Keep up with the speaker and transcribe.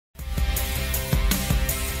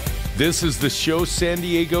This is the show San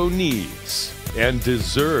Diego needs and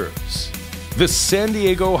deserves. The San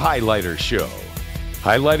Diego Highlighter Show.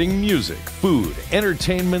 Highlighting music, food,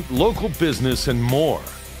 entertainment, local business, and more.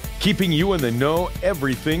 Keeping you in the know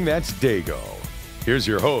everything that's Dago. Here's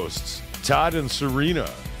your hosts, Todd and Serena.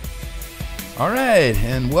 All right,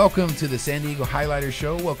 and welcome to the San Diego Highlighter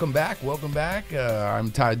Show. Welcome back. I'm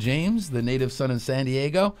Todd James, the native son of San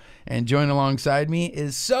Diego, and joining alongside me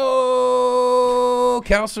is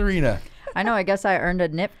Cal Serena. I know. I guess I earned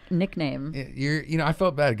a nickname. I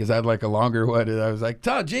felt bad because I had like a longer one, and I was like,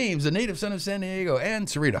 Todd James, the native son of San Diego, and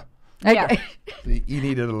Serena. Yeah. So you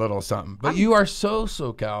needed a little something, but you are so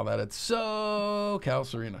Cal that it's so Cal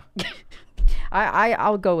Serena.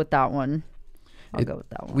 I'll go with that one.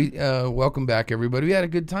 We welcome back, everybody. We had a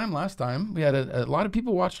good time last time. We had a lot of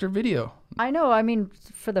people watched our video. I know. I mean,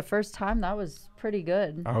 for the first time, that was pretty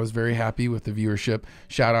good. I was very happy with the viewership.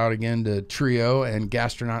 Shout out again to Trio and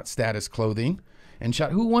Gastronaut Status Clothing. And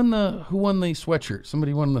who won the sweatshirt?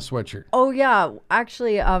 Somebody won the sweatshirt. Oh yeah,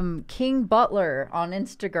 actually, King Butler on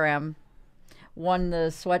Instagram won the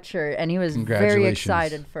sweatshirt, and he was very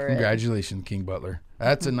excited for it. Congratulations, King Butler.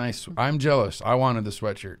 That's a nice. I'm jealous. I wanted the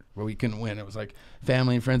sweatshirt, but we couldn't win. It was like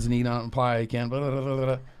family and friends need not apply. You can't. Blah, blah, blah,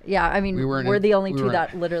 blah. Yeah, I mean, we're the only two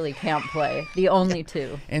that literally can't play. The only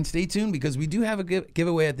two. And stay tuned because we do have a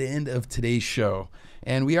giveaway at the end of today's show,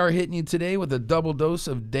 and we are hitting you today with a double dose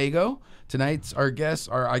of Dago. Tonight's our guests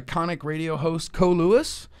are iconic radio host Co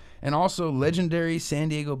Lewis and also legendary San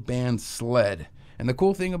Diego band SLEDD. And the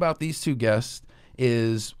cool thing about these two guests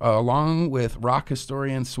is along with rock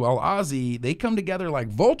historian Swell Ozzy, they come together like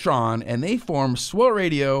Voltron and they form Swell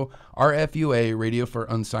Radio, RFUA, Radio for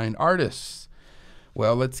Unsigned Artists.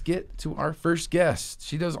 Well, let's get to our first guest.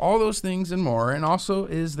 She does all those things and more and also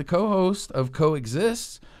is the co-host of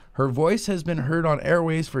Coexist. Her voice has been heard on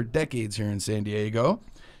airways for decades here in San Diego.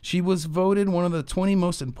 She was voted one of the 20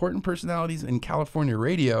 most important personalities in California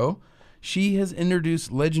radio. She has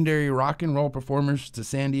introduced legendary rock and roll performers to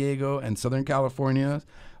San Diego and Southern California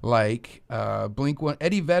like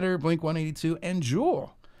Eddie Vedder, Blink-182, and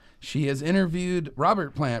Jewel. She has interviewed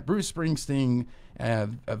Robert Plant, Bruce Springsteen,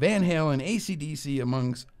 Van Halen, AC/DC,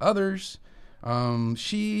 amongst others.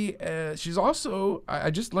 She's also,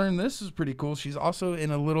 I just learned this is pretty cool. She's also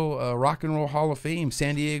in a little Rock and Roll Hall of Fame,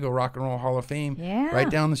 San Diego Rock and Roll Hall of Fame,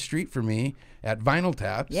 right down the street from me at Vinyl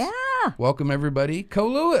Taps. Yeah. Welcome, everybody. Co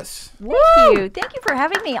Lewis. Thank you. Thank you for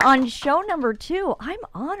having me on show number 2. I'm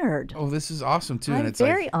honored. Oh, this is awesome, too. I'm and it's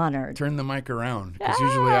very like, honored. Turn the mic around, because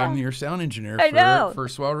usually I'm your sound engineer for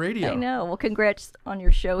Swell Radio. I know. Well, congrats on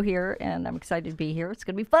your show here, and I'm excited to be here. It's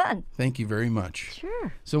going to be fun. Thank you very much.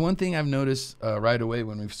 Sure. So one thing I've noticed right away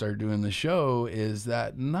when we've started doing the show is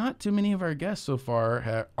that not too many of our guests so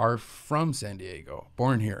far are from San Diego,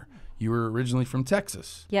 born here. You were originally from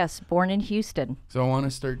Texas. Yes, born in Houston. So I want to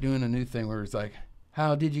start doing a new thing where it's like,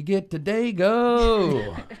 how did you get to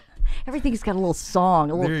Dago? Everything's got a little song,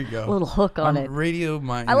 a little hook on it. Radio,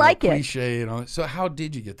 I like it. Cliche and all that. So how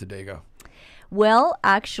did you get to Dago? Well,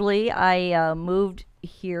 actually, I moved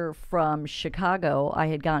here from Chicago. I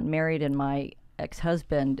had gotten married, and my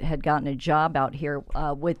ex-husband had gotten a job out here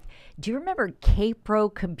with, do you remember K-Pro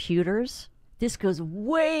Computers? This goes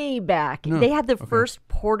way back. No. They had the first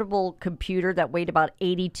portable computer that weighed about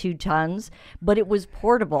 82 tons, but it was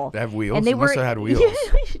portable. They have wheels? And they must have had wheels.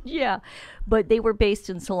 Yeah, but they were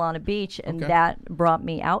based in Solana Beach, and that brought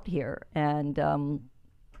me out here, and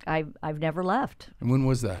I've never left. And when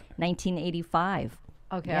was that? 1985.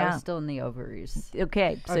 Okay, I was still in the ovaries.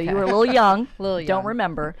 Okay, so you were a little young. Don't young.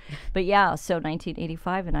 remember. But yeah, so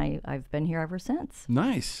 1985, and I've been here ever since.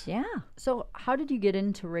 Nice. Yeah. So how did you get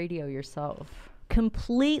into radio yourself?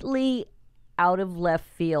 Completely out of left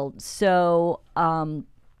field. So I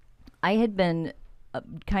had been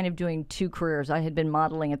kind of doing two careers. I had been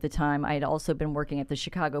modeling at the time. I had also been working at the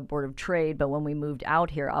Chicago Board of Trade, but when we moved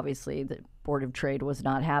out here, obviously the Board of Trade was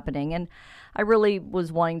not happening, and I really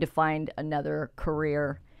was wanting to find another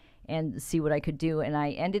career and see what I could do, and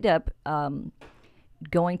I ended up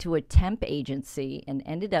going to a temp agency and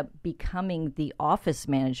ended up becoming the office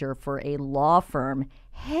manager for a law firm.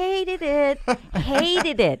 Hated it.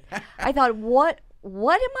 I thought, what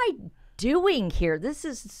am I doing here? This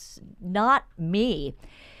is not me.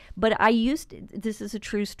 But this is a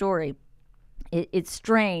true story. It's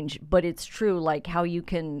strange, but it's true, like how you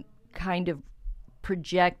can kind of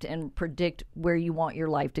project and predict where you want your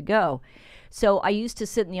life to go. So I used to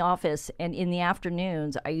sit in the office, and in the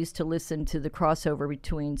afternoons, I used to listen to the crossover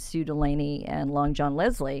between Sue Delaney and Long John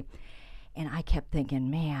Leslie. And I kept thinking,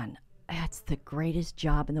 man, that's the greatest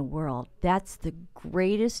job in the world. That's the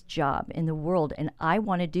greatest job in the world, and I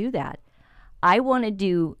want to do that. I want to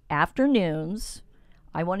do afternoons.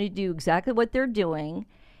 I want to do exactly what they're doing.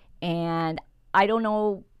 And I don't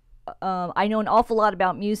know. I know an awful lot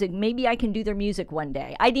about music. Maybe I can do their music one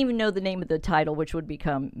day. I didn't even know the name of the title, which would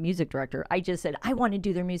become music director. I just said, I want to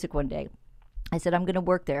do their music one day. I said, I'm going to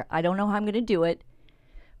work there. I don't know how I'm going to do it,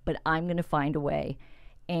 but I'm going to find a way.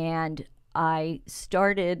 And I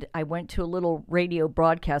went to a little radio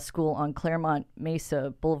broadcast school on Claremont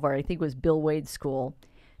Mesa Boulevard. I think it was Bill Wade's school.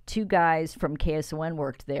 2 guys from KSON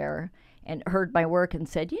worked there and heard my work and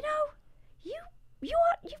said,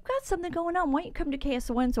 you've got something going on. Why don't you come to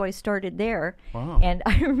KSON? So I started there. Wow. And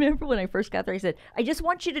I remember when I first got there, I said, I just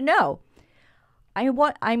want you to know,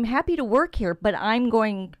 I'm happy to work here, but I'm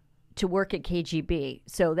going to work at KGB.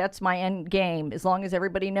 So that's my end game. As long as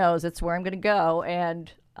everybody knows, that's where I'm going to go.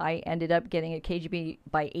 And I ended up getting at KGB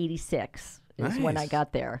by 86 is when I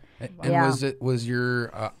got there. And was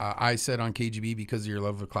your eye set on KGB because of your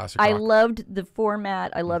love of classic rock? I loved the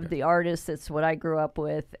format. I loved the artists. That's what I grew up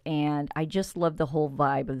with. And I just loved the whole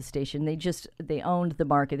vibe of the station. They owned the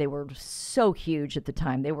market. They were so huge at the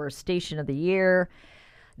time. They were a station of the year.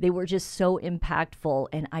 They were just so impactful.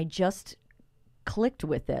 And I just clicked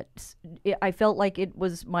with it. I felt like it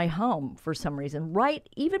was my home for some reason. Right,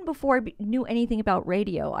 even before I knew anything about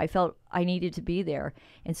radio, I felt I needed to be there.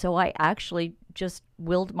 And so I actually just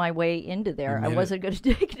willed my way into there. I wasn't going to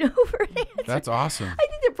take it over. That's awesome. I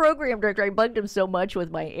think the program director, I bugged him so much with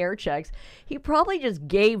my air checks, he probably just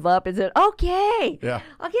gave up and said, okay,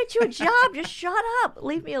 I'll get you a job. Just shut up.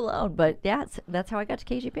 Leave me alone. But that's how I got to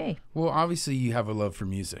KGB. Well, obviously you have a love for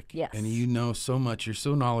music. Yes. And you know so much. You're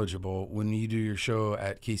so knowledgeable. When you do your show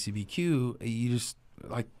at KCBQ, you just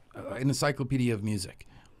like an encyclopedia of music.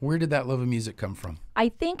 Where did that love of music come from? I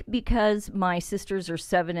think because my sisters are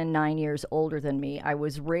 7 and 9 years older than me, I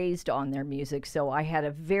was raised on their music, so I had a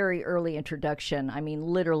very early introduction. I mean,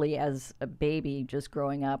 literally as a baby, just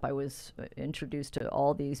growing up, I was introduced to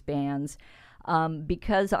all these bands.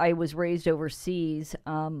 Because I was raised overseas,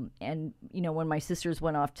 and, when my sisters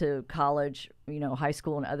went off to college, high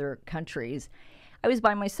school in other countries, I was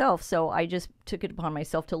by myself, so I just took it upon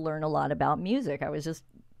myself to learn a lot about music. I was just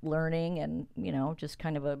learning and, just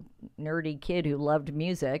kind of a nerdy kid who loved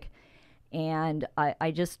music. And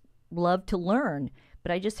I just loved to learn.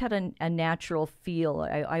 But I just had a natural feel.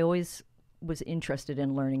 I always was interested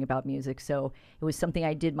in learning about music. So it was something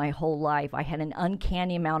I did my whole life. I had an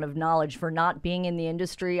uncanny amount of knowledge for not being in the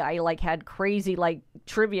industry. I had crazy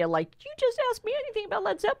trivia, you just asked me anything about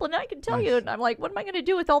Led Zeppelin, I can tell you. And I'm like, what am I going to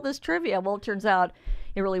do with all this trivia? Well, it turns out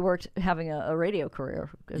it really worked having a radio career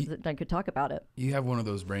because I could talk about it. You have one of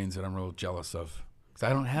those brains that I'm real jealous of because I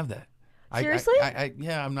don't have that. Seriously?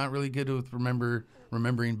 I'm not really good with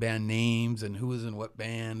remembering band names and who was in what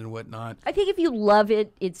band and whatnot. I think if you love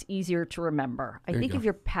it, it's easier to remember. I think if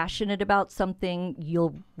you're passionate about something,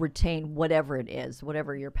 you'll retain whatever it is,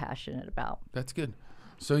 whatever you're passionate about. That's good.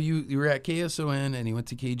 So you were at KSON and you went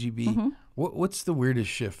to KGB. Mm-hmm. What's the weirdest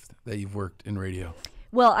shift that you've worked in radio?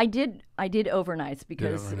 Well, I did overnights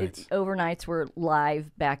because overnights were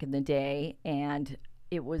live back in the day, and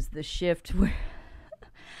it was the shift where,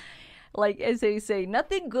 as they say,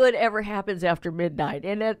 nothing good ever happens after midnight,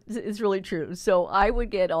 and that is really true. So I would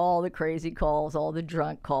get all the crazy calls, all the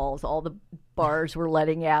drunk calls, all the bars were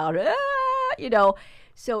letting out,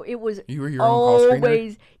 So it was you were your own call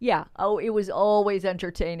screener? It was always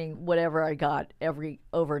entertaining whatever I got every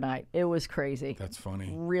overnight. It was crazy. That's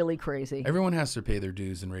funny. Really crazy. Everyone has to pay their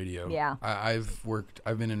dues in radio. Yeah. I've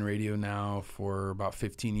been in radio now for about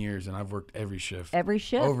 15 years, and I've worked every shift. Every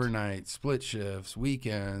shift? Overnight, split shifts,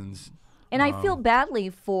 weekends. And I feel badly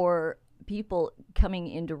for people coming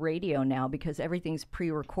into radio now because everything's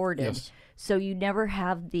pre-recorded. Yes. So you never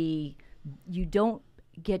have you don't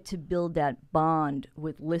get to build that bond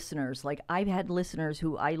with listeners. I've had listeners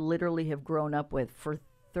who I literally have grown up with for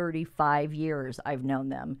 35 years. I've known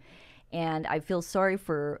them. And I feel sorry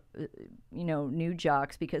for, new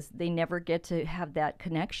jocks because they never get to have that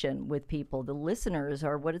connection with people. The listeners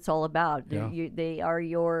are what it's all about. Yeah. They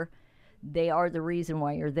are the reason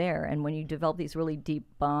why you're there. And when you develop these really deep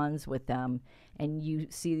bonds with them and you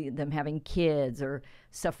see them having kids or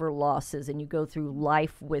suffer losses and you go through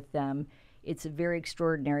life with them, it's a very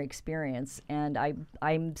extraordinary experience. And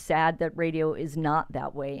I'm sad that radio is not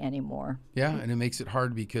that way anymore. Yeah, and it makes it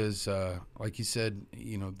hard because, like you said,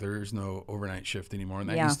 there's no overnight shift anymore. And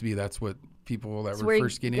that used to be, that's what people that were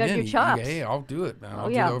first getting in. Hey, I'll do it, man. I'll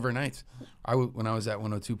do the overnights. When I was at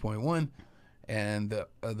 102.1, and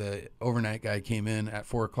the overnight guy came in at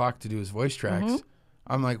 4 o'clock to do his voice tracks. Mm-hmm.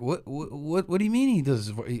 I'm like, what do you mean he does his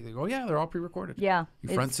voice? Oh, yeah, they're all pre-recorded. Yeah. You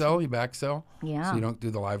front sell, you back sell. Yeah. So you don't do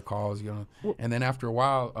the live calls. And then after a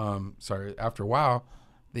while,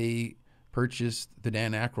 they purchased the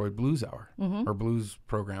Dan Aykroyd Blues Hour or Blues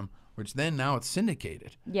program, which then now it's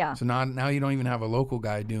syndicated. Yeah. So now you don't even have a local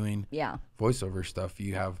guy doing Yeah. voiceover stuff.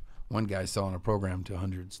 You have one guy selling a program to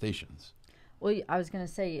 100 stations. Well, I was gonna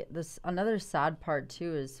say this. Another sad part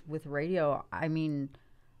too is with radio. I mean,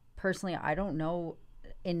 personally, I don't know.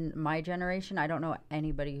 In my generation, I don't know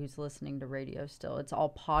anybody who's listening to radio still. It's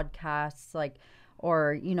all podcasts, like,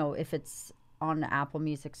 or if it's on Apple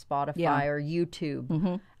Music, Spotify, or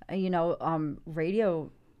YouTube.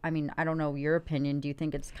 Radio. I mean, I don't know your opinion. Do you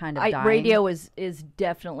think it's kind of dying? Radio is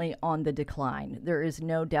definitely on the decline. There is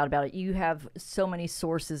no doubt about it. You have so many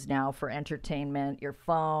sources now for entertainment. Your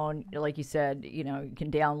phone, like you said, you can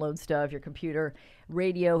download stuff, your computer.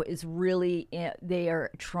 Radio is really, they're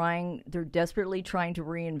desperately trying to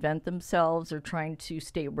reinvent themselves. They're trying to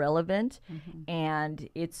stay relevant, and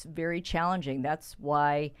it's very challenging. That's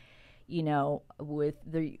why, with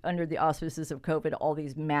under the auspices of COVID, all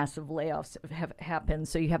these massive layoffs have happened.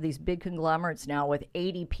 So you have these big conglomerates now with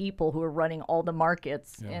 80 people who are running all the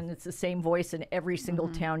markets, and it's the same voice in every single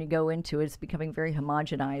town you go into. It's becoming very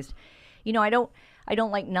homogenized. I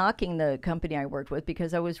don't like knocking the company I worked with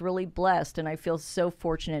because I was really blessed, and I feel so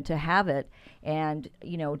fortunate to have it and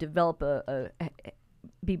develop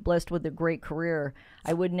be blessed with a great career.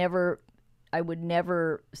 I would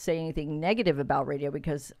never say anything negative about radio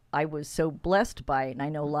because I was so blessed by it, and I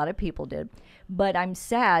know a lot of people did. But I'm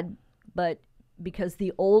sad, because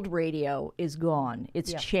the old radio is gone.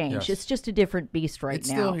 It's changed. It's just a different beast right now. It's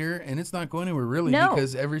still here, and it's not going anywhere really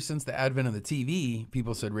because ever since the advent of the TV,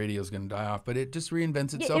 people said radio's going to die off, but it just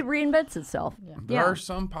reinvents itself. It reinvents itself. Yeah. There are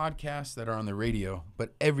some podcasts that are on the radio,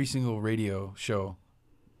 but every single radio show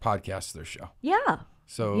podcasts their show. Yeah.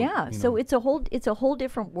 So so it's a whole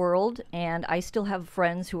different world, and I still have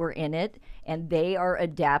friends who are in it, and they are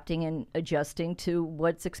adapting and adjusting to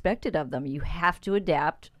what's expected of them. You have to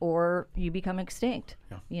adapt, or you become extinct.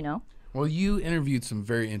 Yeah. Well, you interviewed some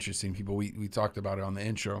very interesting people. We talked about it on the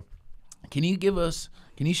intro. Can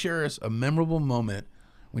you share us a memorable moment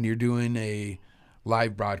when you're doing a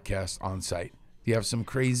live broadcast on site? Do you have some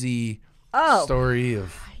crazy story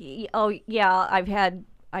of? Oh yeah, I've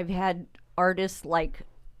had artists like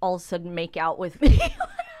all of a sudden make out with me.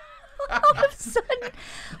 all of a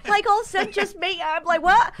sudden just make. I'm like,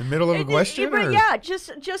 what? In the middle of a question? Yeah,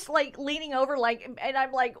 just like leaning over, and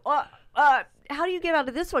I'm like, how do you get out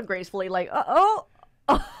of this one gracefully? Like,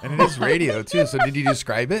 And it is radio too. So did you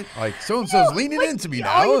describe it? Like, so and so's leaning into me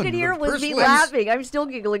now. All you could hear was me laughing. I'm still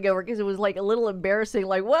giggling over because it was like a little embarrassing.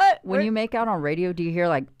 Like, what? When you make out on radio, do you hear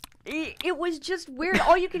like? It was just weird.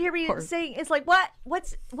 All you could hear me saying is like, what?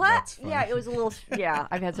 What's what? Yeah, it was a little. Yeah,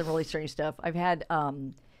 I've had some really strange stuff. I've had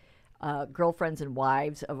girlfriends and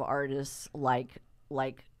wives of artists like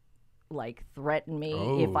threaten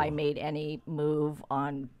me if I made any move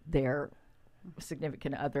on their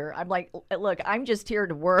significant other. I'm like, look, I'm just here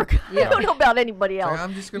to work. I don't know about anybody else.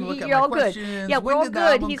 I'm just going to look at You're my all questions. Good. Yeah, we're all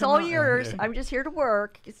good. He's all yours. I'm just here to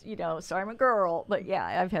work. So I'm a girl. But yeah,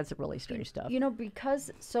 I've had some really strange stuff.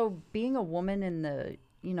 Because being a woman in the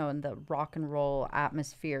in the rock and roll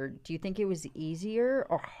atmosphere, do you think it was easier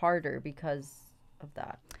or harder because of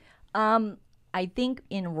that? I think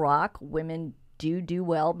in rock, women do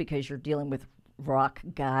well because you're dealing with rock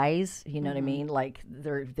guys, you know what I mean? Like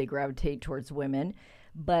they gravitate towards women,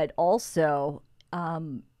 but also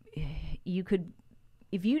you could,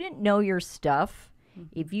 if you didn't know your stuff,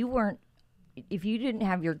 if you didn't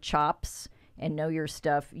have your chops and know your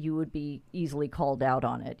stuff, you would be easily called out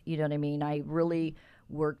on it. You know what I mean? I really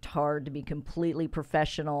worked hard to be completely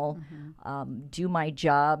professional, do my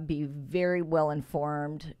job, be very well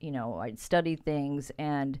informed. I'd study things,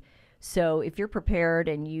 and so if you're prepared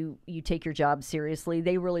and you take your job seriously,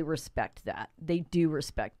 they really respect that. They do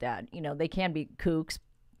respect that. They can be kooks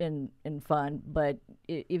and fun, but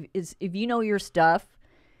if you know your stuff,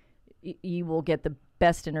 you will get the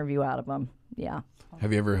best interview out of them. Yeah.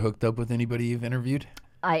 Have you ever hooked up with anybody you've interviewed?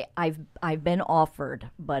 I've been offered,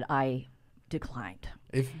 but I declined.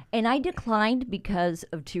 And I declined because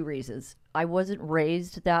of two reasons. I wasn't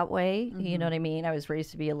raised that way. You know what I mean? I was raised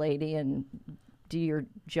to be a lady and do your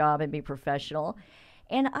job and be professional.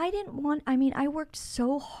 And I worked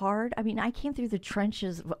so hard. I came through the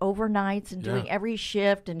trenches of overnights and doing every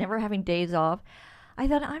shift and never having days off. I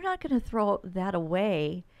thought, I'm not going to throw that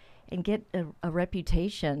away and get a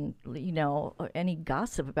reputation, any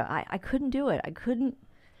gossip about it. I couldn't do it.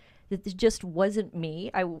 It just wasn't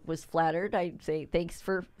me. I was flattered. I'd say, thanks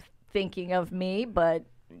for thinking of me, but,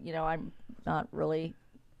 not really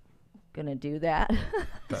gonna do that.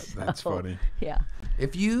 That's funny. Yeah.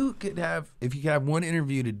 If you could have one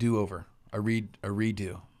interview to do over, a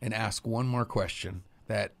redo, and ask one more question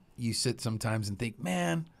that you sit sometimes and think,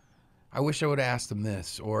 man, I wish I would have asked him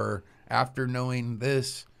this, or after knowing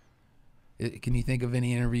this, can you think of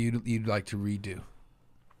any interview you'd like to redo?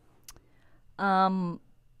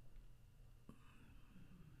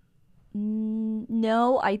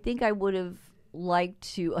 No, I think I would have liked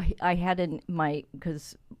to. I had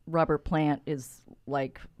because Robert Plant is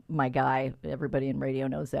like my guy. Everybody in radio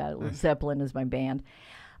knows that. Nice. Zeppelin is my band.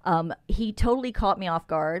 He totally caught me off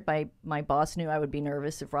guard. My boss knew I would be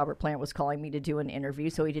nervous if Robert Plant was calling me to do an interview,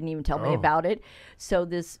 so he didn't even tell me about it. So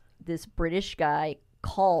this British guy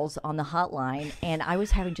calls on the hotline, and I was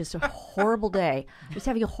having just a horrible day.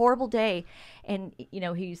 And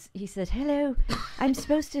he said, "Hello, I'm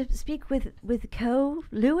supposed to speak with Co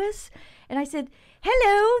Lewis," and I said,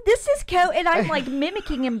 "Hello, this is Co," and I'm like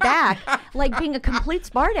mimicking him back, like being a complete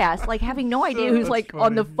smartass, like having no idea who's like funny.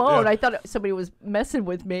 On the phone. Yeah. I thought somebody was messing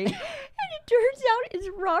with me, and it turns out it's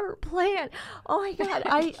Robert Plant. Oh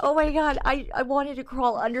my god, I wanted to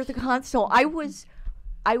crawl under the console. I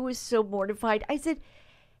was so mortified. I said,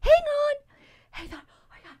 hang on. I thought, oh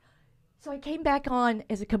my God. So I came back on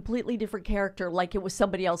as a completely different character, like it was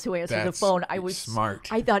somebody else who answered the phone. I was smart.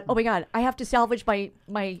 I thought, oh my God, I have to salvage my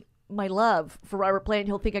love for Robert Plant.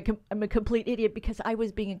 He'll think I'm a complete idiot because I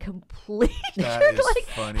was being a complete jerk. Like,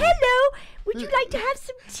 funny. Hello, would you like to have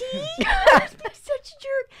some tea? I was being such a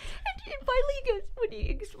jerk. And finally he goes, when he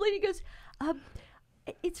explained, he goes,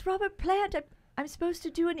 it's Robert Plant. I'm supposed to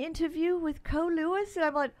do an interview with Co Lewis, and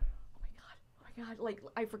I'm like, oh my god, like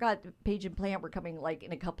I forgot Paige and Plant were coming like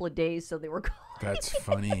in a couple of days, so they were calling. That's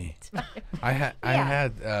funny. I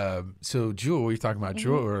had so Jewel, we were talking about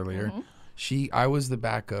Jewel earlier. I was the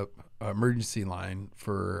backup emergency line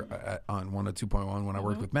for on 102.1 when I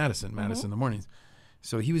worked with Madison in the mornings.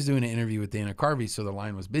 So he was doing an interview with Dana Carvey, so the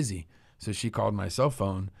line was busy. So she called my cell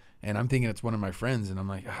phone. And I'm thinking it's one of my friends, and I'm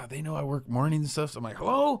like, they know I work mornings and stuff. So I'm like,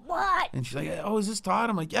 hello? What? And she's like, oh, is this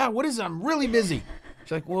Todd? I'm like, yeah, what is it? I'm really busy.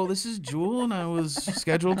 She's like, well, this is Jewel, and I was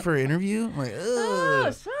scheduled for an interview. I'm like, ugh.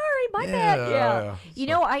 Oh, sorry, my bad. Yeah. You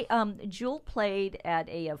know, Jewel played at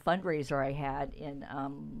a fundraiser I had in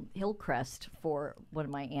Hillcrest for one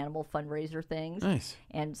of my animal fundraiser things. Nice.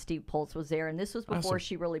 And Steve Poltz was there, and this was before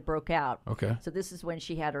she really broke out. Okay. So this is when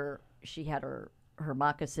she had her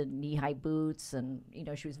moccasin knee-high boots, and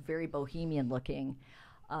she was very bohemian looking.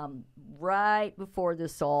 Right before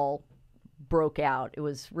this all broke out, it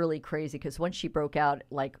was really crazy because once she broke out,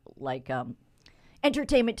 like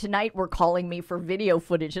Entertainment Tonight were calling me for video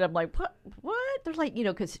footage, and I'm like, what? They're like,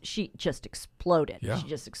 because she just exploded. Yeah. She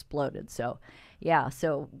just exploded. So, yeah.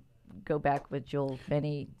 So go back with Jewel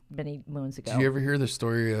many moons ago. Did you ever hear the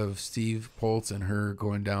story of Steve Poltz and her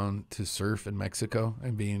going down to surf in Mexico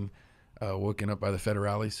and being woken up by the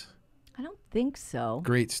federales? I don't think so.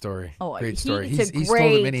 Great story. Oh, great story. He's great,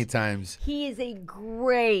 told it many times. He is a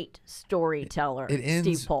great storyteller.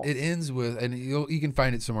 Steve Poltz. It ends with, and you can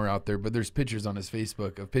find it somewhere out there, but there's pictures on his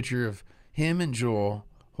Facebook, a picture of him and Joel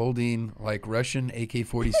holding like Russian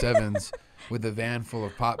AK-47s with a van full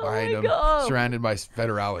of pot behind them, surrounded by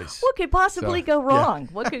federales. What could possibly go wrong?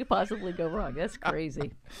 Yeah. What could possibly go wrong? That's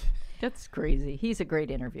crazy. That's crazy. He's a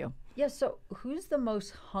great interview. Yeah, so who's the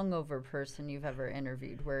most hungover person you've ever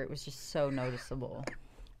interviewed where it was just so noticeable?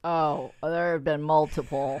 Oh, there have been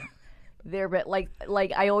multiple. There have been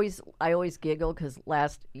like I always giggle because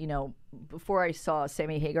before I saw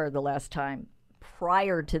Sammy Hagar the last time,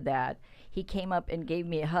 prior to that, he came up and gave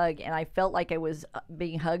me a hug, and I felt like I was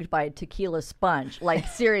being hugged by a tequila sponge. Like,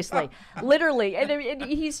 seriously, literally. And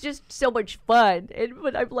he's just so much fun.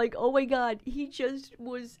 But I'm like, oh, my God, he just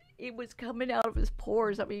was, it was coming out of his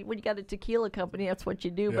pores. I mean, when you got a tequila company, that's what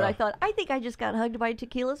you do. Yeah. But I thought, I think I just got hugged by a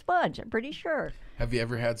tequila sponge. I'm pretty sure. Have you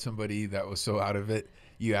ever had somebody that was so out of it,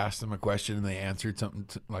 you asked them a question and they answered something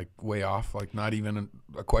like way off, like not even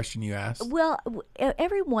a question you asked? Well,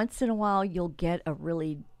 every once in a while, you'll get a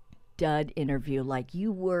really dud interview, like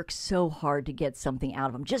you work so hard to get something out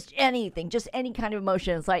of them, just anything, just any kind of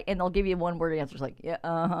emotion. It's like, and they'll give you one word answers like,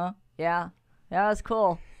 yeah, that's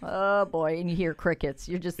cool. Oh boy, and you hear crickets.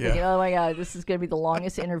 You're just thinking, oh my God, this is going to be the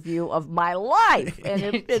longest interview of my life, and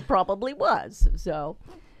it probably was. So,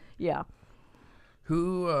 yeah.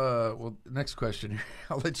 Who? Well, next question.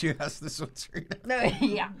 I'll let you ask this one, Serena.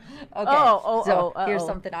 Yeah. Okay. Here's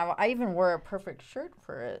something. I even wore a perfect shirt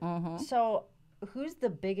for it. Mm-hmm. So. Who's the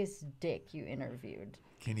biggest dick you interviewed?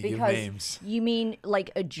 Can you give names? You mean like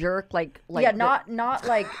a jerk, like yeah, not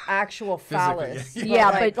like actual phallus.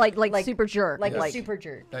 Yeah, but like super jerk, like a super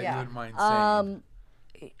jerk. That yeah. you wouldn't mind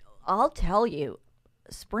saying. I'll tell you,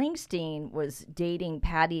 Springsteen was dating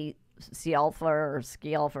Patty Scialfa or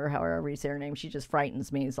Scialfa, however you say her name. She just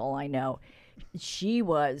frightens me, is all I know. She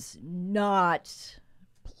was not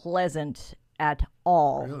pleasant at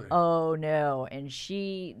all. Really? Oh no. And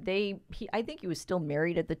I think he was still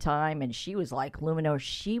married at the time, and she was like Lumino.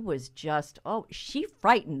 She was just, she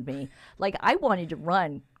frightened me. Like I wanted to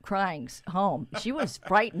run crying home. She was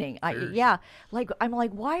frightening. I'm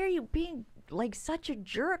like, why are you being like such a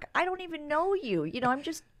jerk? I don't even know you. I'm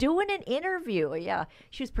just doing an interview. Yeah,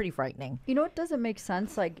 she was pretty frightening. It doesn't make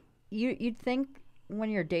sense. Like you'd think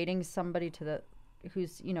when you're dating somebody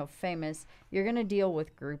who's famous, you're gonna deal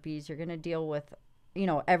with groupies. You're gonna deal with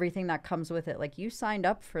everything that comes with it. Like you signed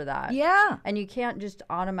up for that. Yeah. And you can't just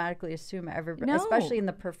automatically assume everybody, No. especially in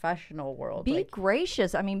the professional world. Be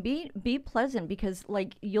gracious. I mean, be pleasant, because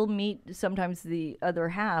like you'll meet sometimes the other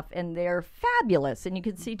half and they're fabulous, and you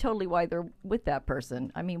can see totally why they're with that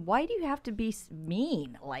person. I mean, why do you have to be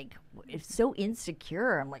mean? Like it's so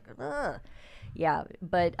insecure. I'm like, ugh. Yeah,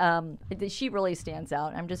 but she really stands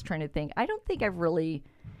out. I'm just trying to think. I don't think I've really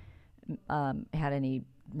had any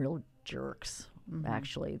real jerks.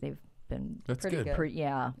 Actually, they've been That's pretty good. good.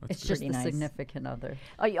 Yeah, It's just the nice. significant other.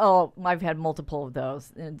 I've had multiple of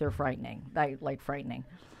those. And they're frightening. Frightening.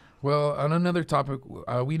 Well, on another topic,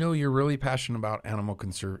 we know you're really passionate about animal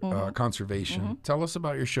conservation. Tell us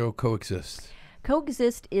about your show, Coexist.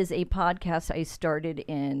 Coexist is a podcast I started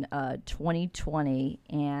in 2020,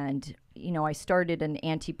 and I started an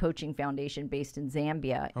anti-poaching foundation based in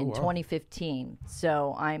Zambia in 2015.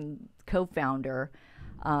 So I'm co-founder.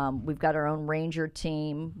 We've got our own ranger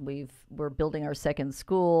team. We're building our second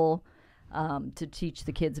school to teach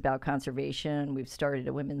the kids about conservation. We've started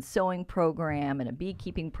a women's sewing program and a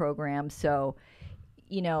beekeeping program. So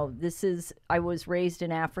I was raised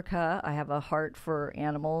in Africa. I have a heart for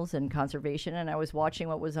animals and conservation, and I was watching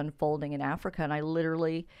what was unfolding in Africa, and it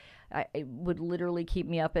would literally keep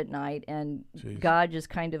me up at night. And God just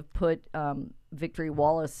kind of put Victory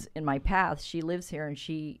Wallace in my path. She lives here, and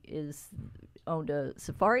she owned a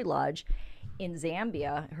safari lodge in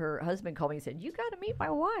Zambia. Her husband called me and said, "You got to meet my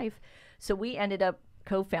wife." So we ended up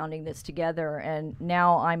co-founding this together, and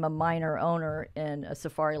now I'm a minor owner in a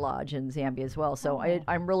safari lodge in Zambia as well. So I'm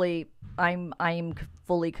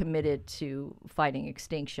fully committed to fighting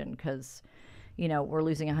extinction, because we're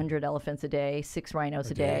losing 100 elephants a day, 6 rhinos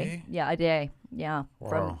a day. Yeah, a day. Yeah.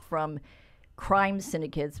 Wow. From crime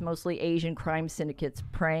syndicates, mostly Asian crime syndicates,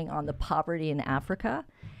 preying on the poverty in Africa.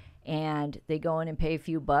 And they go in and pay a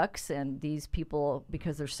few bucks, and these people,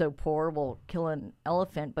 because they're so poor, will kill an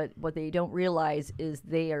elephant. But what they don't realize is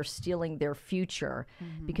they are stealing their future,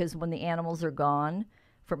 because when the animals are gone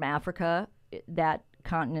from Africa, that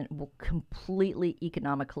continent will completely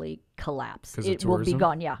economically collapse. It will be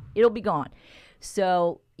gone. Yeah, it'll be gone.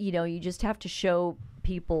 So, you just have to show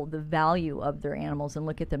people the value of their animals and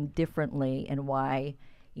look at them differently, and why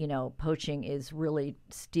poaching is really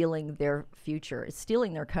stealing their future. It's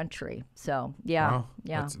stealing their country. So, yeah. Wow.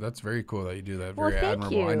 Yeah. That's very cool that you do that. Well, Very thank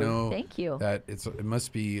admirable. I you. know Thank you. that it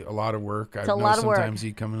must be a lot of work. I a know lot of work. sometimes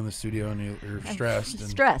you come into the studio and you're stressed.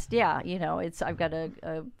 Stressed, yeah. I've got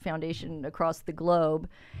a foundation across the globe.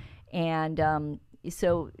 And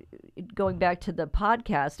so going back to the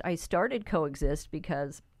podcast, I started Coexist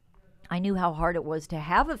because I knew how hard it was to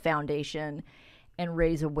have a foundation and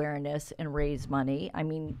raise awareness and raise money. I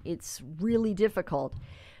mean, it's really difficult.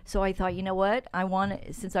 So I thought, you know what?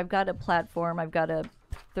 Since I've got a platform, I've got a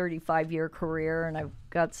 35-year career, and I've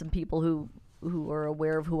got some people who are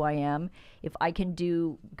aware of who I am. If I can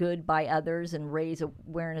do good by others and raise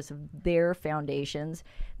awareness of their foundations,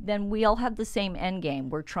 then we all have the same end game.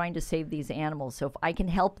 We're trying to save these animals. So if I can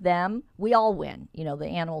help them, we all win. The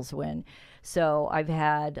animals win. So I've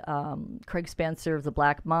had Craig Spencer of the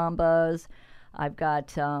Black Mambas. I've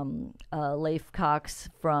got Leif Cox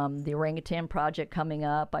from the Orangutan Project coming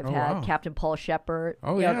up. I've had Captain Paul Shepard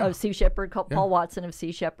of Sea Shepherd, Paul Watson of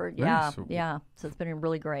Sea Shepherd. Nice. Yeah. So it's been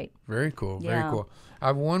really great. Very cool. Yeah. Very cool. I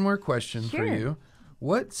have one more question for Sure. you.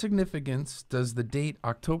 What significance does the date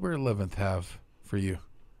October 11th have for you?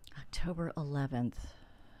 October 11th.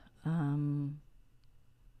 I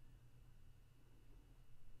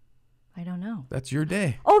don't know. That's your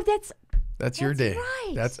day. Oh, That's your day.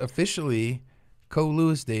 right. That's officially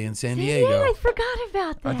Co-Lewis Day in San yeah, Diego. I forgot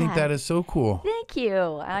about that. I think that is so cool. Thank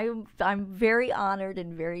you. I'm very honored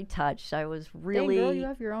and very touched. I was really. Dang, girl, you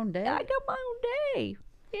have your own day. I got my own day.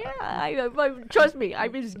 Yeah, I trust me.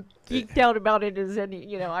 I'm as geeked out about it as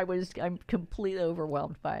any. I'm completely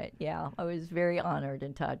overwhelmed by it. Yeah, I was very honored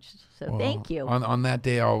and touched. So thank you. On that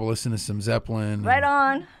day, I'll listen to some Zeppelin. Right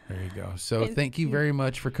on. There you go. So thank you very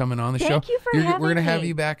much for coming on the show. Thank you for having We're going to have me.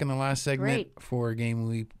 you back in the last segment Great. for a game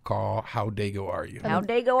we call How Dago Are You? How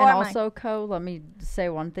Dago And are my- also, let me say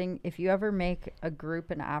one thing. If you ever make a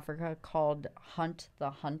group in Africa called Hunt the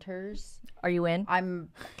Hunters, Are you in?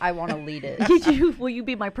 I want to lead it. Will you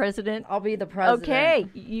be my president? I'll be the president. Okay,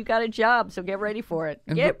 you got a job, so get ready for it.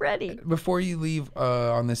 Get ready. Before you leave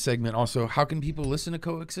on this segment, also, how can people listen to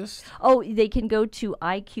Coexist? Oh, they can go to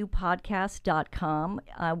iqpodcast.com.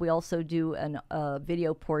 We also do a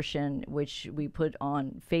video portion, which we put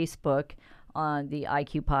on Facebook on the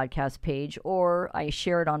IQ Podcast page, or I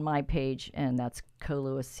share it on my page, and that's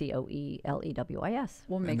Coelewis, Coelews.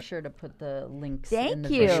 We'll make sure to put the links. Thank in the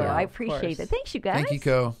you. video, I of appreciate course. it. Thanks, you guys. Thank you,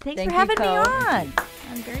 Co. Thanks Thank for you, having me Co. on.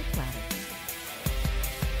 I'm very flattered.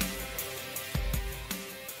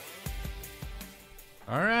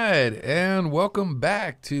 All right, and welcome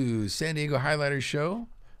back to San Diego Highlighters Show.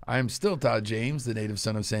 I'm still Todd James, the native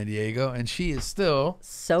son of San Diego, and she is still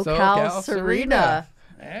SoCal Serena.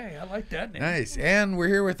 Hey, I like that name. Nice. And we're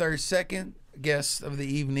here with our second guest of the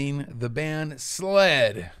evening, the band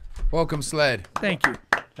SLEDD. Welcome, SLEDD. Thank you.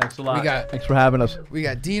 Thanks a lot. Thanks for having us. We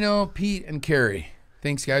got Dino, Pete, and Carrie.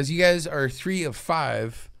 Thanks, guys. You guys are 3 of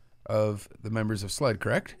 5 of the members of SLEDD,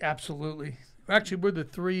 correct? Absolutely. Actually, we're the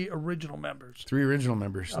 3 original members 3 original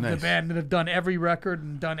members. of Nice. the band that have done every record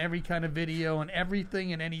and done every kind of video and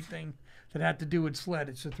everything and anything that had to do with SLEDD.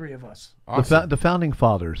 It's the 3 of us. Awesome. The founding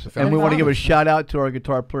fathers. founding And we want to give a fathers. shout out to our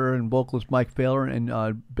guitar player and vocalist Mike Failer and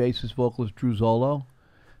bassist vocalist Drew Zolo,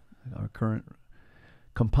 our current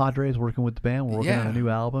compadres working with the band. We're working on Yeah. a new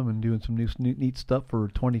album and doing some neat stuff for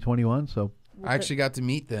 2021. So I actually got to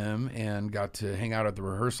meet them and got to hang out at the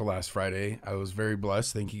rehearsal last Friday. I was very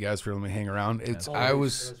blessed. Thank you guys for letting me hang around. I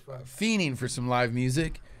was fiending for some live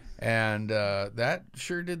music, and that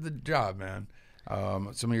sure did the job, man.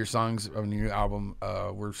 Some of your songs on your new album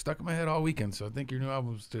were stuck in my head all weekend, so I think your new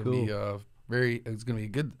album's going to be it's going to be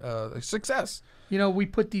a good success. You know, we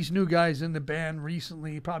put these new guys in the band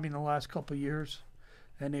recently, probably in the last couple of years,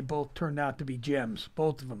 and they both turned out to be gems.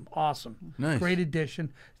 Both of them. Awesome. Nice. Great addition.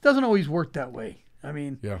 It doesn't always work that way. I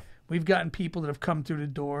mean, Yeah. we've gotten people that have come through the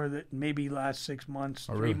door that maybe last 6 months,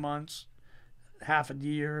 Oh, 3 really? months, half a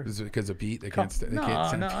year. Is it because of Pete? They can't stand. No,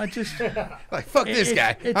 I just Like, fuck this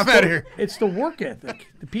guy. it's I'm the- out of here. It's the work ethic.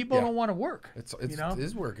 The people Yeah. don't want to work. It's you know?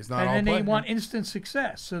 his work. It's not all And then they play. want instant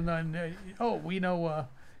success. And then, we know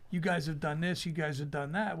you guys have done this, you guys have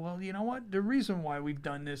done that. Well, you know what? The reason why we've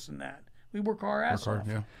done this and that. We work our ass Hard, off.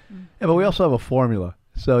 yeah. yeah, but we also have a formula.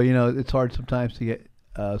 So it's hard sometimes to get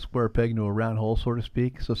a square peg into a round hole, so to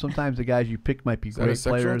speak. So sometimes the guys you pick might be that a great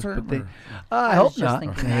sexual players, term, but they. or- I was hope just not.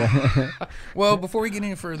 thinking that. Well, before we get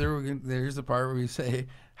any further, there's the part where we say,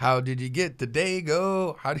 "How did you get to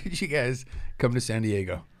Dago? How did you guys come to San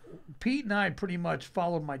Diego?" Pete and I pretty much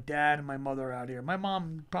followed my dad and my mother out here. My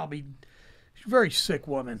mom she's a very sick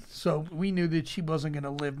woman, so we knew that she wasn't going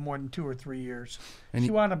to live more than 2 or 3 years. And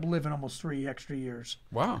she wound up living almost 3 extra years.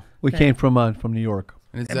 Wow. We came from New York.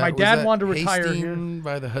 And, And my dad wanted to retire Hastings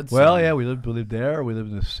by the Hudson. Well, yeah, we lived there. We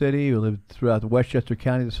lived in the city. We lived throughout the Westchester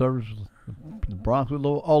County, the suburbs, the Bronx,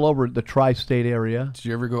 all over the tri-state area. Did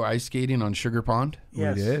you ever go ice skating on Sugar Pond?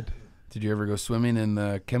 Yes. We did. Did you ever go swimming in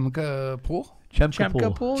the Chemka pool?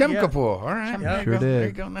 Chemka pool. Chemka yeah. pool. All right. Yeah. There Sure you go. There did.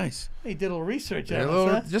 you go. Nice. He did a little research Yeah, on a us,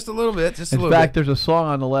 little, huh? just a little bit. Just a In little fact, bit. there's a song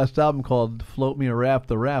on the last album called "Float Me a Raft."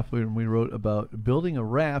 The raft. We wrote about building a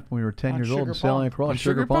raft when we were 10 On years old Sugar and sailing Pond. across On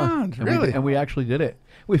Sugar Pond, And really? and we actually did it.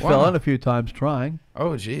 We Wow. fell in a few times trying.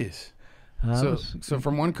 Oh, jeez. It So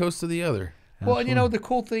from one coast to the other. Well, and you know, the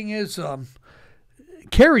cool thing is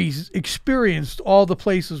Carrie's experienced all the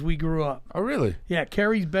places we grew up. Oh, really? Yeah,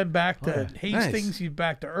 Carrie's been back to Hastings. Nice. He's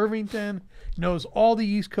back to Irvington. Knows all the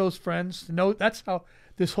East Coast friends. That's how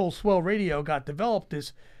this whole Swell Radio got developed.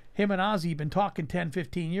 Is him and Ozzy been talking 10,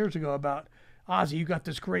 15 years ago about, Ozzy, you got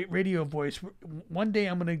this great radio voice. One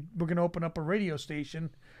day we're gonna open up a radio station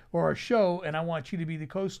or a show, and I want you to be the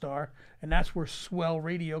co-star. And that's where Swell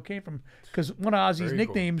Radio came from, because one of Ozzy's Very cool.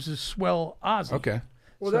 nicknames is Swell Ozzy. Okay.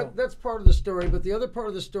 Well, that's part of the story, but the other part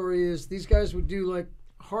of the story is these guys would do like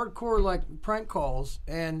hardcore like prank calls,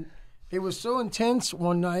 and it was so intense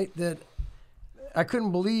one night that I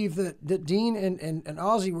couldn't believe that Dean and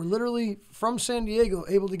Ozzy were literally from San Diego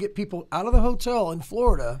able to get people out of the hotel in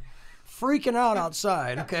Florida freaking out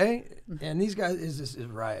outside, okay? And these guys is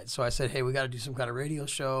riot. So I said, hey, we got to do some kind of radio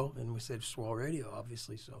show, and we said Swell Radio,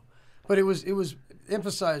 obviously. So, but it was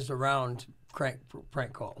emphasized around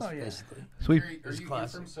prank calls, Oh, yeah. basically. Sweet. Are you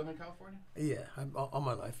classic. from Southern California? Yeah, all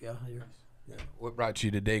my life, yeah. What brought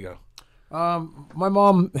you to Dago? My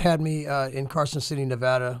mom had me in Carson City,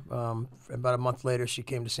 Nevada. About a month later, she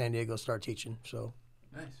came to San Diego, start teaching. So,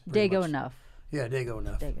 Nice. Dago enough. yeah, Dago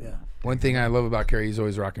enough. Dago yeah. enough. One thing I love about Kerry, he's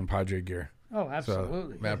always rocking Padre gear. Oh, So,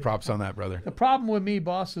 absolutely. man, props on that, brother. The problem with me,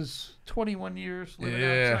 boss, is 21 years living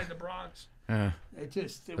Yeah. outside the Bronx. Yeah. It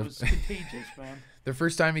was contagious, man. The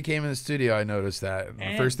first time he came in the studio, I noticed that. And the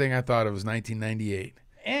And- first thing I thought of was 1998.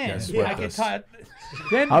 And Yes, I with get us. tired.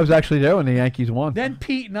 Then, I was actually there when the Yankees won. then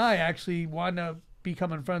Pete and I actually wound up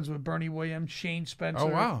becoming friends with Bernie Williams, Shane Spencer, Oh,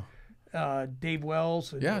 wow. Dave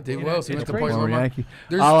Wells. And, Yeah, Dave you Wells. He it's went to crazy. Point Former Loma. Yankee.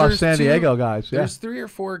 There's- All there's San two- Diego guys. Yeah. There's 3 or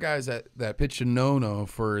 4 guys that pitched a no-no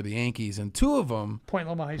for the Yankees, and 2 of them Point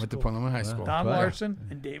Loma High went to School. Point Loma High School. Don Wow. Larson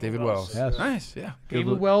and David Wells. Yes. Nice, yeah. David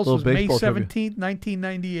Little- Wells little was May baseball trivia. 17th,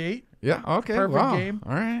 1998. Yeah, okay, Perfect wow. game.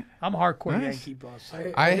 All right. I'm a hardcore Nice. Yankee boss.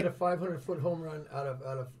 I hit a 500-foot home run out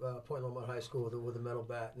of Point Loma High School with a metal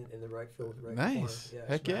bat in the right field, right Nice. corner.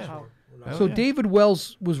 Heck yeah. smashed one. Hell So yeah. David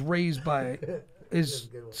Wells was raised by his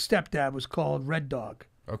good one. stepdad was called Red Dog,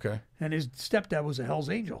 Okay. and his stepdad was a Hell's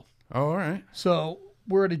Angel. Oh, all right. So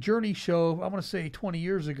we're at a Journey show, I want to say 20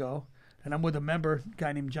 years ago, and I'm with a member, a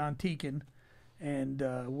guy named John Teakin, and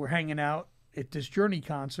we're hanging out at this Journey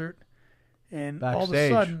concert, and all of a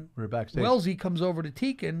Backstage. sudden, We were backstage. Wellesley comes over to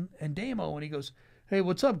Teakin and Damo, and he goes, "Hey,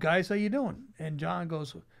 what's up, guys? How you doing?" And John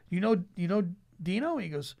goes, "You know Dino?" He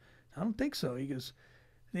goes, "I don't think so." He goes,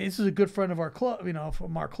 "This is a good friend of our club,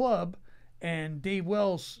 from our club." And Dave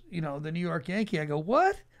Wells, the New York Yankee. I go,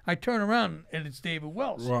 "What?" I turn around and it's David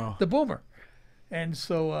Wells, Wow. the Boomer. And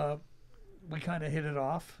so we kind of hit it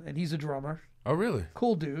off. And he's a drummer, Oh, really?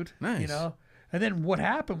 cool dude, Nice. And then what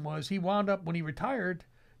happened was he wound up when he retired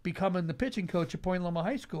becoming the pitching coach at Point Loma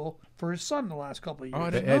High School for his son the last couple of years. Oh, I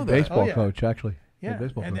didn't Head know that. baseball Oh, yeah. coach, actually. Yeah, Head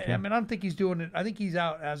baseball and coach, I yeah. mean, I don't think he's doing it. I think he's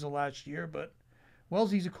out as of last year, but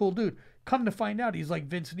Wellesley's a cool dude. Come to find out, he's like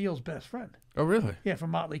Vince Neil's best friend. Oh, really? Yeah, from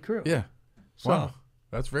Motley Crue. Yeah. So Wow.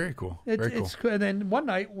 That's very cool. Very cool. it's good. And then one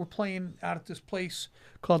night we're playing out at this place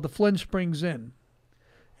called the Flint Springs Inn,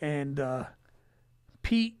 and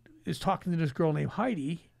Pete is talking to this girl named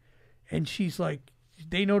Heidi, and she's like,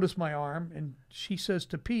 they notice my arm, and she says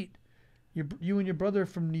to Pete, "You and your brother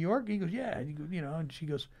from New York?" He goes, "Yeah." And he goes, and she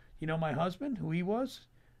goes, "You know my husband, who he was?"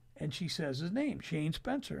 And she says his name, Shane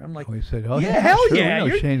Spencer. I'm like, We said, "Oh yeah, yeah, hell sure, yeah. We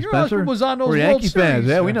know Shane Your Spencer husband was on those We're World Yankee fans. Series.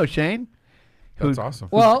 Yeah, we know Shane. That's awesome.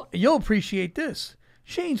 Well, you'll appreciate this.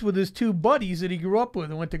 Shane's with his 2 buddies that he grew up with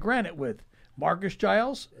and went to Granite with, Marcus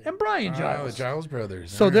Giles and Brian Oh, Giles. the Giles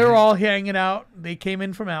brothers. So All they're right. all hanging out. They came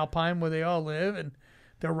in from Alpine, where they all live, and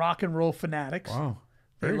they're rock and roll fanatics. Wow.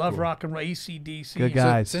 They Very love cool. rock and roll, AC/DC. Good and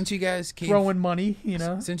guys. Since you guys came Throwing money,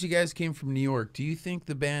 Since you guys came from New York, do you think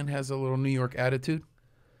the band has a little New York attitude?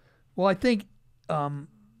 Well, I think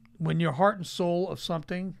when you're heart and soul of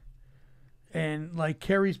something, and like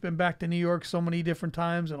Kerry's been back to New York so many different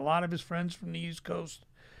times, and a lot of his friends from the East Coast,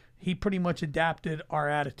 he pretty much adapted our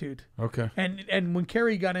attitude. Okay. And when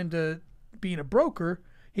Kerry got into being a broker,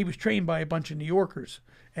 he was trained by a bunch of New Yorkers,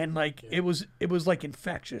 and like it was like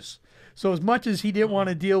infectious. So as much as he didn't want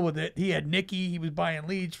to deal with it, he had Nicky he was buying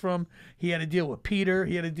leads from. He had to deal with Peter.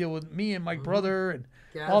 He had to deal with me and my brother and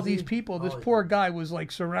all these Gazzy, people. This all these poor guy was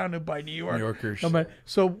like surrounded by New York. New Yorkers.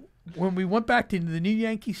 So when we went back to the new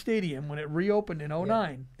Yankee Stadium when it reopened in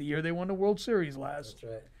 2009, the year they won the World Series last,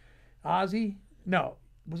 That's right. Ozzy, no,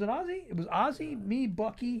 was it Ozzy? It was Ozzy, me,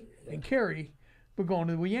 Bucky, and Kerry were going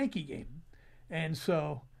to a Yankee game. And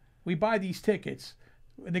so we buy these tickets.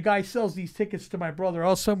 And the guy sells these tickets to my brother.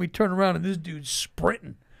 All of a sudden we turn around and this dude's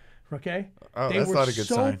sprinting. Okay? Oh, they that's were not a good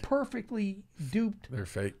so sign. perfectly duped. They're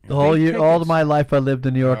fake. The whole Big year, all tickets. of my life, I lived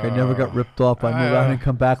in New York. I never got ripped off. I moved out and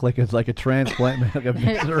come back like it's like a transplant, like a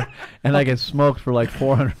visitor, and I get smoked for like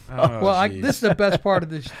 $400. Oh, Well, geez. this is the best part of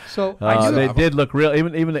this. So I knew They did look real.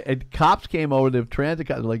 Even the cops came over. The transit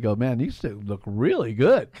guys were like, "Oh man, these two look really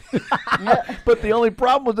good." But the only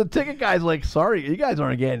problem was the ticket guys like, "Sorry, you guys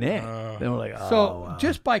aren't getting in." They were like, "Oh." So wow.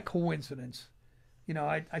 just by coincidence,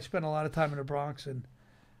 I spent a lot of time in the Bronx, and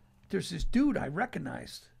there's this dude I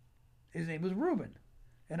recognized. His name was Ruben,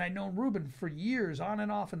 and I'd known Ruben for years, on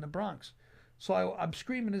and off in the Bronx. So I'm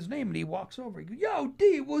screaming his name, and he walks over. He goes, "Yo,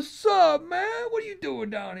 D, what's up, man? What are you doing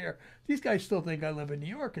down here?" These guys still think I live in New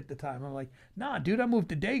York at the time. I'm like, "Nah, dude, I moved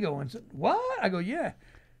to Dago." And said, "What?" I go, "Yeah."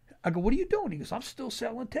 I go, "What are you doing?" He goes, "I'm still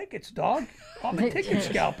selling tickets, dog. I'm a ticket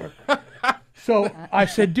scalper." So I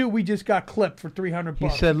said, "Dude, we just got clipped for $300." He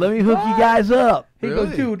said, "Let me hook you guys up." He Really?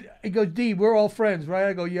 goes, "Dude," he goes, "D, we're all friends, right?"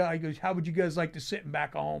 I go, "Yeah." He goes, "How would you guys like to sit in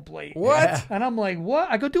back of home plate?" What? And I'm like,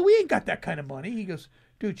 "What?" I go, "Dude, we ain't got that kind of money." He goes,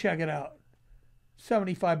 "Dude, check it out.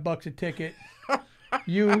 $75 a ticket.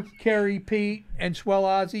 You, Kerry, Pete, and Swell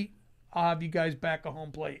Ozzy, I'll have you guys back a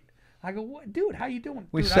home plate. I go, what, dude, how you doing?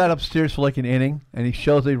 We Dude, sat upstairs for like an inning, and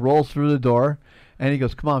he rolls through the door, and he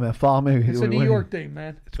goes, "Come on, man, follow me." It's a New York thing,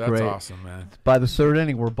 man. It's That's great. awesome, man. By the third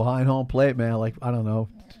inning, we're behind home plate, man. Like, I don't know,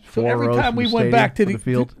 So 4 every rows time from we the went stadium back to the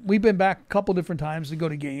field. we've been back a couple different times to go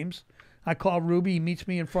to games. I call Ruby. He meets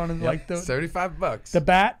me in front of like the $75. the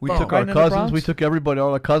bat. We right took in our the cousins. Bronx. We took everybody.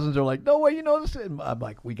 All our cousins are like, "No way, you know this." And I'm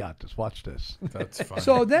like, "We got this. Watch this." That's funny.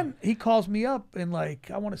 So then he calls me up in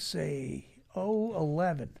like, I want to say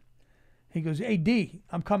 11. He goes, "Hey D,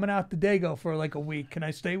 I'm coming out to Dago for like a week. Can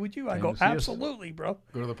I stay with you?" I Came go, to see us. "Absolutely, bro."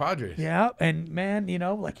 Go to the Padres. Yeah, and man, you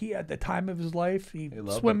know, like he had the time of his life. He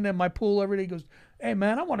loved swimming in my pool every day. He goes, "Hey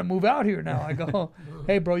man, I want to move out here now." I go,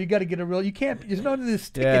 "Hey bro, you got to get a real. You can't. There's none of this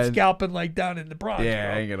ticket Yeah. scalping like down in the Bronx. Yeah,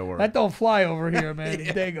 bro. ain't gonna work. That don't fly over here, man.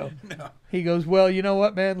 In Dago." He goes, "Well, you know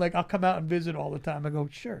what, man? Like I'll come out and visit all the time." I go,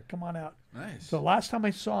 "Sure, come on out." Nice. So last time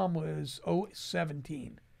I saw him was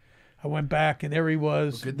 17. I went back and there he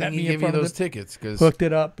was. Good met thing he me in gave you front of those the- tickets because hooked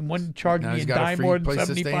it up and wouldn't charge now me he's a got a dime free more than place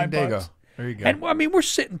to stay in $75. Dago. There you go. And I mean, we're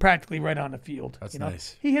sitting practically right on the field. That's you know?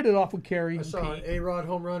 nice. He hit it off with Kerry I and saw an Pete. A-Rod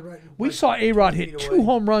home run right. We like saw A-Rod 20 hit feet 2 away.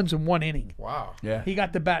 home runs in 1 inning. Wow. Yeah, He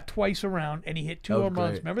got the bat twice around and he hit 2 That was home runs.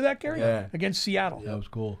 great. Remember that, Kerry? Yeah. Against Seattle. that was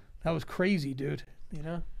cool. That was crazy, dude. You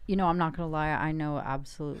know? You know, I'm not gonna lie. I know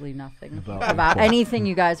absolutely nothing About about baseball. anything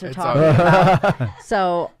you guys are It's talking all about.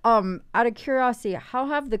 So, out of curiosity, how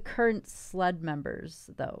have the current SLEDD members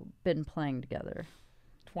though been playing together?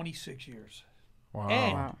 26 years. Wow.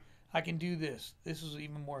 And Wow. I can do this. This is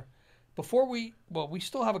even more. Before we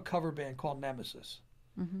still have a cover band called Nemesis.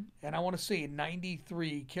 And I want to say in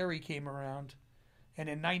 93, Kerry came around. And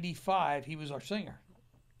in 95, he was our singer.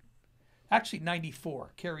 Actually,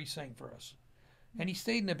 94, Kerry sang for us. And he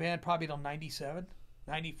stayed in the band probably till 97,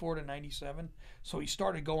 94 to 97. So he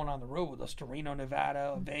started going on the road with us to Reno,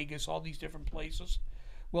 Nevada, Vegas, all these different places.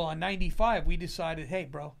 Well, in 95, we decided, hey,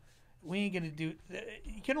 bro, we ain't going to do,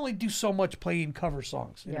 you can only do so much playing cover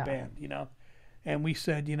songs in a Yeah. band, you know? And we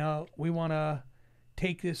said, you know, we want to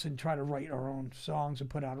take this and try to write our own songs and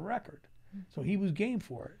put out a record. So he was game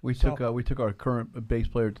for it. We So- took our current bass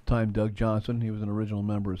player at the time, Doug Johnson. He was an original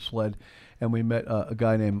member of SLEDD, and we met a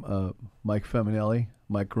guy named Mike Feminelli,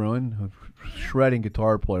 Mike Gruen, a shredding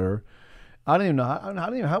guitar player. I don't even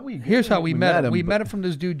know how we. Here's how we met him. We but- met him from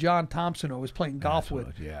this dude, John Thompson, who I was playing golf That's with.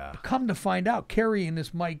 what- yeah. Come to find out, Kerry and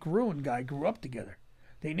this Mike Gruen guy grew up together.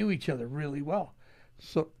 They knew each other really well.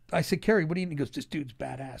 So I said, Kerry, what do you need? He goes, this dude's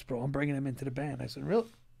badass, bro. I'm bringing him into the band. I said, really?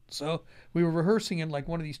 So we were rehearsing in like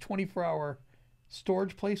one of these 24-hour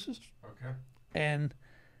storage places. Okay. And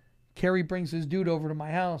Kerry brings this dude over to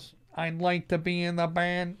my house. I'd like to be in the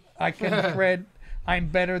band. I can shred. I'm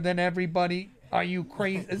better than everybody. Are you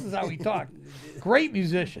crazy? This is how he talked. Great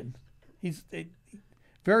musician. He's a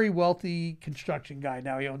very wealthy construction guy.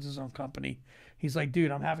 Now he owns his own company. He's like,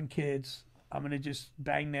 dude, I'm having kids. I'm going to just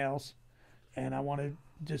bang nails. And I want to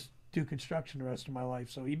just do construction the rest of my life.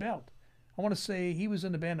 So he bailed. I want to say he was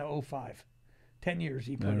in the band in 05. 10 years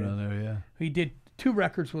he put Right in. around there, yeah. He did 2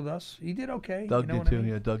 records with us. He did okay. Doug you know did what I too. mean?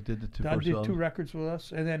 Yeah, Doug did the two Doug first did 2 albums. records with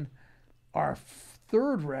us. And then our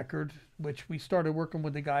third record, which we started working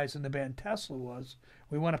with the guys in the band Tesla was,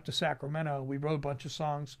 we went up to Sacramento. We wrote a bunch of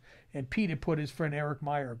songs. And Pete had put his friend Eric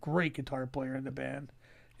Meyer, a great guitar player, in the band.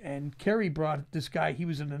 And Kerry brought this guy he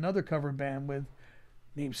was in another cover band with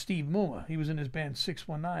named Steve Muma. He was in his band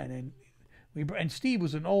 619. And Steve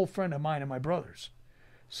was an old friend of mine and my brother's.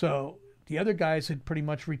 So the other guys had pretty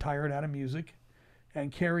much retired out of music,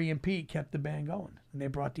 and Kerry and Pete kept the band going. And they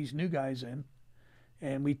brought these new guys in,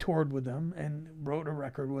 and we toured with them and wrote a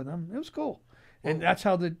record with them. It was cool. And that's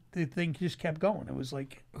how the thing just kept going. It was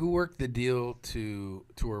like Who worked the deal to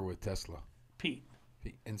tour with Tesla? Pete.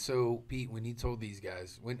 And so, Pete, when he told these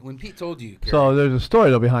guys, when Pete told you, Kerry, So there's a story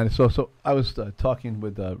though behind it. So I was talking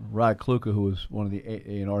with Rod Kluka, who was one of the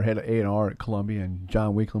A&R head of A&R at Columbia, and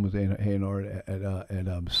John Weekland was A&R at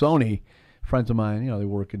Sony. Friends of mine, you know, they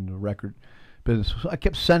work in the record business. So I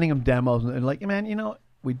kept sending them demos and like, man, you know,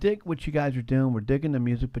 we dig what you guys are doing. We're digging the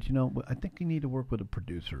music, but you know, I think you need to work with a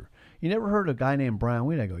producer. You never heard of a guy named Brian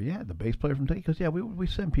Weed? I go, yeah, the bass player from Texas. He goes, yeah, we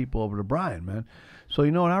send people over to Brian, man. So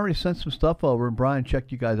you know what? I already sent some stuff over, and Brian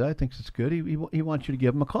checked you guys out. I think it's good. He wants you to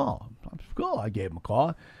give him a call. I'm cool. I gave him a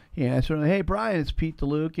call. He answered, and, hey, Brian, it's Pete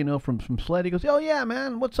DeLuke, you know, from SLEDD. He goes, oh, yeah,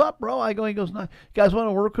 man, what's up, bro? He goes, no, you guys want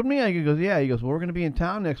to work with me? I goes, yeah. He goes, well, we're going to be in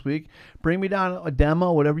town next week. Bring me down a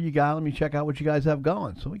demo, whatever you got. Let me check out what you guys have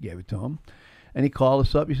going. So we gave it to him. And he called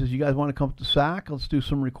us up. He says, "You guys want to come up to SAC? Let's do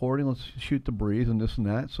some recording. Let's shoot the breeze and this and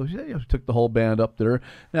that." So we took the whole band up there.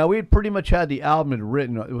 Now we had pretty much had the album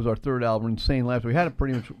written. It was our third album, Insane Laughter. We had it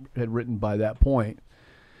pretty much had written by that point.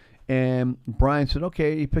 And Brian said,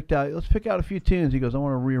 "Okay." Let's pick out a few tunes. He goes, "I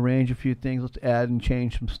want to rearrange a few things. Let's add and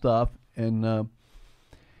change some stuff." And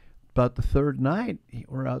about the third night,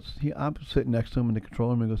 I'm sitting next to him in the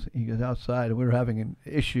control room. He goes outside, and we were having an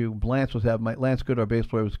issue. Lance Good, our bass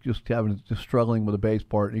player, was just struggling with the bass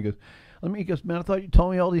part. And he goes, "Man, I thought you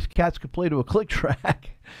told me all these cats could play to a click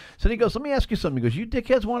track." So he goes, "Let me ask you something." He goes, "You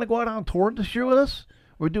dickheads want to go out on tour this year with us?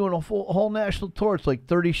 We're doing a whole national tour. It's like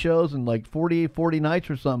 30 shows and like 40 nights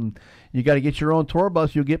or something. You got to get your own tour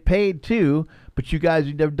bus. You'll get paid too. But you guys,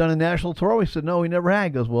 you've never done a national tour?" We said, "No, we never had." He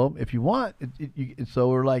goes, "Well, if you want." So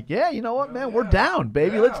we're like, "Yeah, you know what, man? We're down,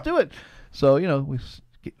 baby. Let's do it." So,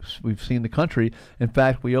 we've seen the country. In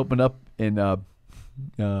fact, we opened up in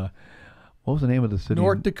what was the name of the city?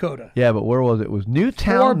 North Dakota. Yeah, but where was it? It was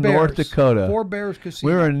Newtown, North Dakota. Four Bears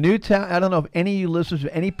Casino. We were in Newtown. I don't know if any of you listeners,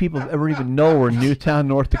 any people ever even know we're in Newtown,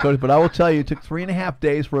 North Dakota, but I will tell you, it took 3.5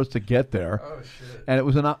 days for us to get there. Oh, shit. And it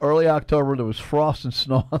was in early October. There was frost and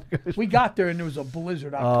snow. We got there, and there was a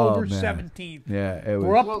blizzard, October 17th. Yeah, it was.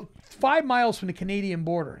 We're up 5 miles from the Canadian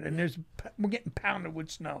border, and we're getting pounded with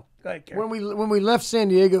snow. When we left San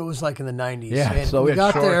Diego, it was like in the 90s. Yeah, and so we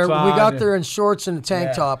got there. on, we got there in shorts and a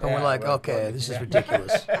tank top, and we're like, "Okay, this is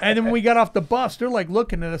ridiculous." And then when we got off the bus, they're like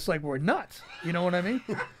looking at us like we're nuts. You know what I mean?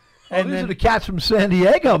 And these are the cats from San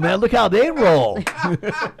Diego, man. Look how they roll.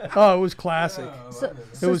 Oh, it was classic.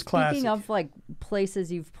 It was classic. Speaking of like places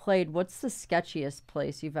you've played, what's the sketchiest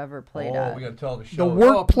place you've ever played at? We gotta tell the show. The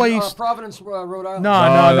workplace, Providence, Rhode Island.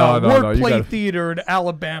 No. Workplace theater in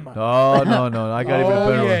Alabama. No. I got even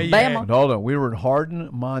better. Yeah. Hold on. We were in Hardin,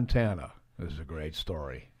 Montana. This is a great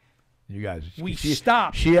story. You guys,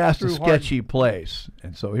 stopped. She asked a sketchy place,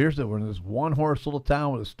 and so we're in this one-horse little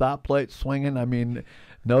town with a stoplight swinging. I mean,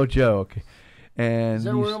 no joke. And is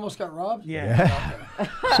that where we almost got robbed? Yeah.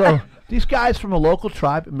 So these guys from a local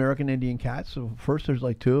tribe, American Indian Cats. So first there's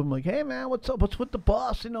like two of them. Like, "Hey man, what's up? What's with the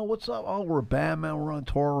bus? What's up? Oh, we're a band, man. We're on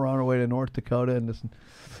tour. We're on our way to North Dakota and this.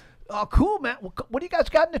 Oh, cool, man. What do you guys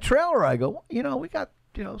got in the trailer?" I go, "Well, we got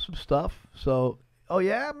some stuff." So, "Oh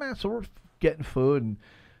yeah, man." So we're getting food and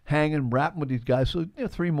hanging, rapping with these guys. So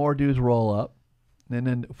 3 more dudes roll up, and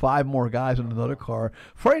then 5 more guys in another car.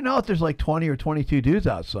 Before you know it, there's like 20 or 22 dudes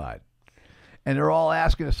outside. And they're all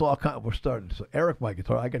asking us all kind of, we're starting. So Eric, my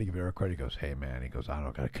guitar, I got to give Eric credit. He goes, "Hey, man." He goes, "I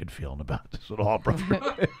don't got a good feeling about this at all, brother."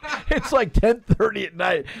 It's like 10:30 at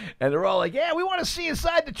night. And they're all like, "Yeah, we want to see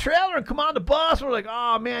inside the trailer and come on the bus." We're like,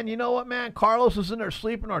 "Oh, man, you know what, man? Carlos is in there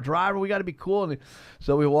sleeping, our driver. We got to be cool." And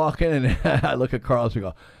so we walk in, and I look at Carlos and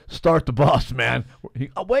go, "Start the bus, man."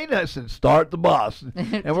 Wait, I said, "Start the bus."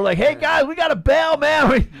 And we're like, "Hey, guys, we got to bail,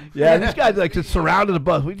 man." These guys like just surrounded the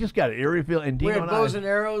bus. We just got an eerie feeling. And Dino we had bows and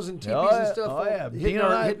arrows and teepees and stuff. Oh, yeah.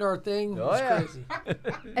 Hitting our thing. It was crazy.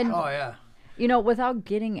 And without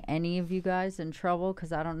getting any of you guys in trouble,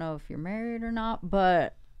 because I don't know if you're married or not,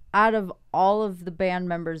 but out of all of the band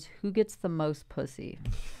members, who gets the most pussy?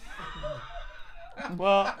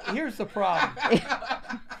 Well, here's the problem.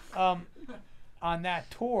 On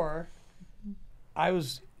that tour, I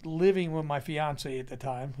was living with my fiance at the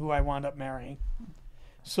time, who I wound up marrying.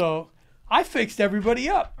 So I fixed everybody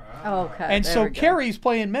up. Okay. And so Carrie's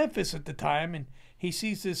playing Memphis at the time, and he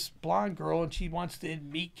sees this blonde girl, and she wants to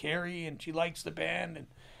meet Carrie, and she likes the band, and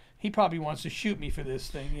he probably wants to shoot me for this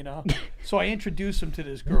thing, So I introduced him to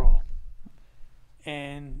this girl,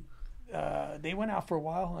 and they went out for a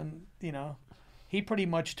while, and he pretty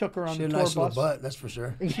much took her on the tour nice bus. Little butt, that's for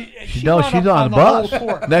sure. She's on the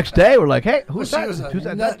bus. Next day, we're like, "Hey, who's that? Who's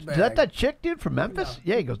that? Is that chick dude from Memphis?"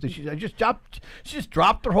 No. Yeah, he goes, she just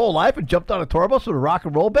dropped her whole life and jumped on a tour bus with a rock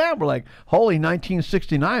and roll band. We're like, "Holy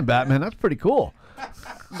 1969, Batman, that's pretty cool."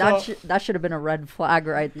 That should have been a red flag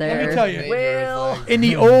right there. Let me tell you, in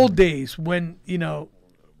the old days when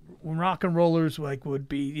when rock and rollers would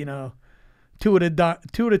be two at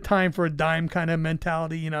a time for a dime kind of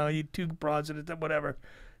mentality. You 2 broads at whatever.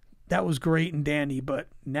 That was great and dandy, but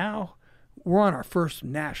now we're on our first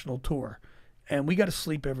national tour, and we got to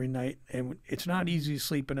sleep every night, and it's not easy to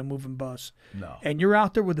sleep in a moving bus. No. And you're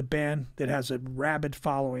out there with a band that has a rabid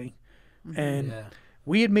following, and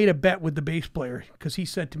we had made a bet with the bass player because he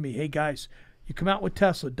said to me, "Hey guys, you come out with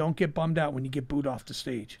Tesla, don't get bummed out when you get booed off the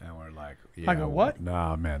stage." And we're like, I go, "What?"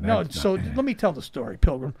 No, man. Let me tell the story,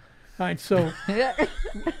 Pilgrim. All right, so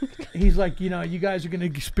he's like, you guys are going to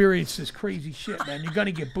experience this crazy shit, man. You're going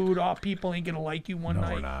to get booed off. People ain't going to like you one night.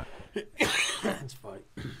 No, we're not. That's funny.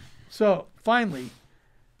 So finally,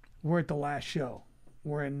 we're at the last show,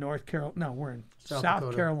 we're in North Carolina. No, we're in South South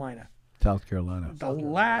Dakota. Carolina. South Carolina. The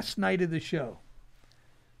last night of the show.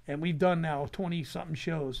 And we've done now 20-something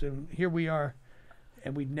shows. And here we are.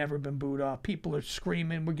 And we've never been booed off. People are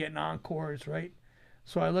screaming. We're getting encores, right?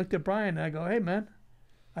 So I looked at Brian and I go, hey, man,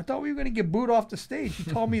 I thought we were going to get booed off the stage. He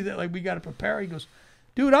told me that like we got to prepare. He goes,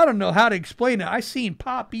 dude, I don't know how to explain it. I seen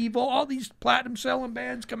Pop Evil, all these platinum selling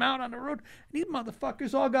bands come out on the road. And these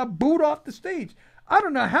motherfuckers all got booed off the stage. I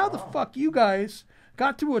don't know how the fuck you guys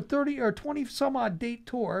got through a 30 or 20 some odd date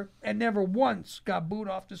tour and never once got booed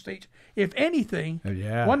off the stage. If anything,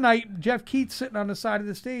 one night Jeff Keats sitting on the side of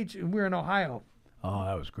the stage and we're in Ohio. Oh,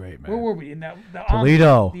 that was great, man. Where were we? In the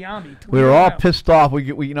Toledo. The Army. We were all Ohio. pissed off. We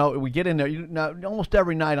get in there. Almost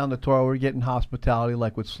every night on the tour, we're getting hospitality.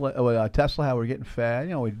 Like with Tesla, how we're getting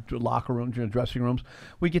fed. We do locker rooms, dressing rooms.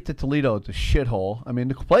 We get to Toledo, it's a shithole. I mean,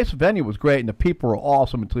 the venue was great, and the people were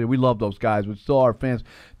awesome in Toledo. We love those guys. We're still our fans.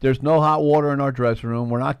 There's no hot water in our dressing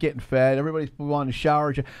room. We're not getting fed. Everybody's wanting to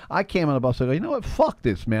shower. I came on the bus. I go, you know what? Fuck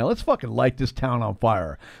this, man. Let's fucking light this town on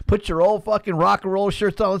fire. Put your old fucking rock and roll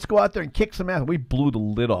shirts on. Let's go out there and kick some ass. We blew the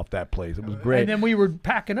lid off that place. It was great. And then we were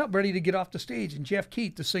packing up, ready to get off the stage, and Jeff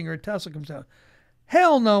Keith, the singer of Tesla, comes out.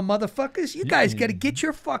 Hell no, motherfuckers! You guys got to get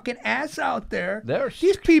your fucking ass out there.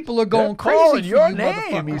 These people are going crazy for your you, name.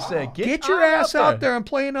 motherfuckers. He said, "Get your ass out there and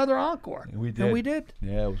play another encore." And we did. And we did.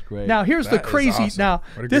 Yeah, it was great. Now here's the That is crazy. awesome. Now What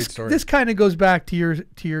a great this story. this kind of goes back to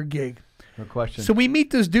your gig. No question. So we meet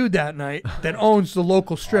this dude that night that owns the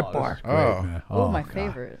local strip bar. Great, man. Oh, my God.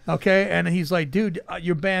 favorite. Okay, and he's like, dude,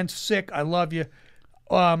 your band's sick. I love you.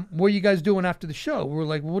 What are you guys doing after the show? We're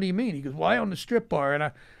like, well, what do you mean? He goes, well, I own the strip bar,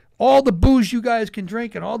 and all the booze you guys can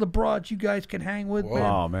drink and all the broads you guys can hang with, man,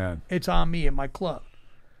 Oh, man. it's on me and my club.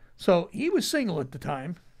 So he was single at the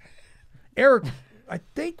time. Eric, I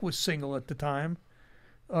think, was single at the time.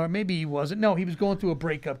 Or maybe he wasn't. No, he was going through a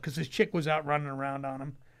breakup because his chick was out running around on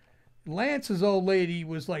him. Lance's old lady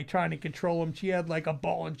was like trying to control him. She had like a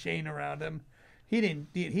ball and chain around him. He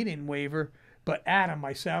didn't waver. But Adam,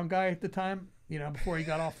 my sound guy at the time, before he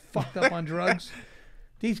got all fucked up on drugs,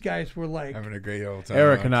 these guys were like, Having a great old time.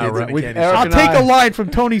 Eric and I Kids were- in we- McKinney. Eric I'll and take I- a line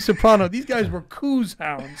from Tony Soprano. These guys were coos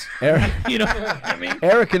hounds. Eric, You know what I mean?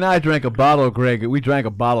 Eric and I drank a bottle of Grey Goose. We drank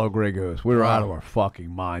a bottle of Grey Goose. We were out of our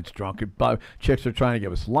fucking minds drunk. Chicks are trying to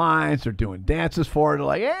give us lines. They're doing dances for it. They're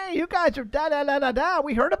like, hey, you guys are da-da-da-da-da.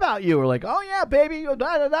 We heard about you. We're like, oh, yeah, baby. You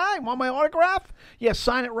da-da-da. You want my autograph? Yeah,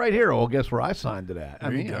 sign it right here. Well, guess where I signed it at?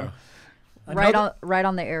 There you go. Right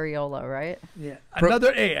on the areola, right? Yeah.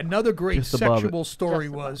 Another great Just above it. sexual story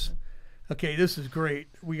Just above was, okay, this is great.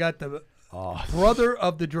 We got the brother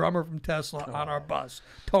of the drummer from Tesla on our bus,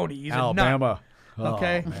 Tony. He's a nut. Alabama.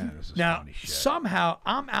 Okay. Oh, man, this is Now, funny shit. somehow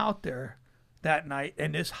I'm out there that night,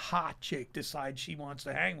 and this hot chick decides she wants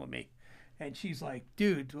to hang with me. And she's like,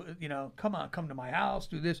 dude, come on, come to my house,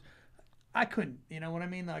 do this. I couldn't, you know what I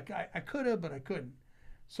mean? Like, I could have, but I couldn't.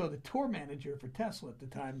 So the tour manager for Tesla at the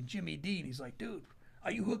time, Jimmy Dean, he's like, dude,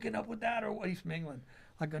 are you hooking up with that or what? He's from England.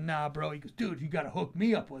 I go, nah, bro. He goes, dude, you got to hook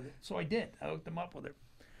me up with it. So I did. I hooked him up with it.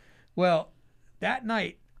 Well, that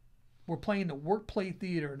night, we're playing the Workplay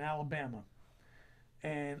Theater in Alabama.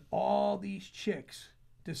 And all these chicks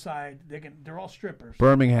decide they're all strippers.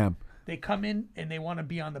 Birmingham. They come in and they want to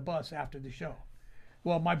be on the bus after the show.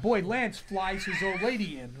 Well, my boy Lance flies his old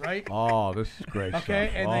lady in, right? Oh, this is great Okay,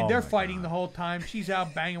 stuff. and then Oh, they're my fighting God. the whole time. She's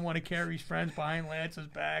out banging one of Carrie's friends behind Lance's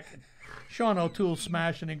back. And Sean O'Toole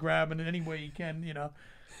smashing and grabbing it any way he can,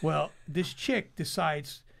 Well, this chick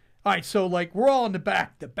decides, all right, so like we're all in the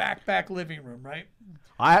back living room, right?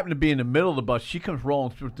 I happen to be in the middle of the bus. She comes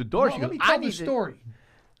rolling through the door. Well, She let goes, me I tell need the to- story.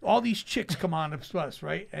 All these chicks come on the bus,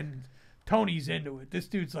 right? And Tony's into it. This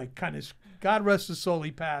dude's like kind of, God rest his soul, he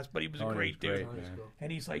passed, but he was a great dude.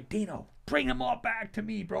 And he's like, Dino, bring them all back to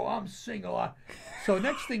me, bro. I'm single. So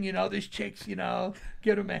next thing you know, this chick's,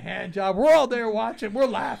 give him a hand job. We're all there watching. We're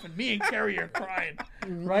laughing. Me and Carrie are crying,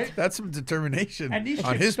 right? That's some determination And these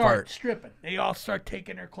on chicks his start part. stripping. They all start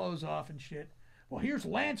taking their clothes off and shit. Well, here's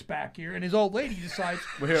Lance back here, and his old lady decides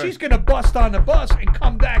she's going to bust on the bus and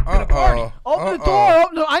come back to the party. Open the door.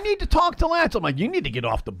 Open the, I need to talk to Lance. I'm like, you need to get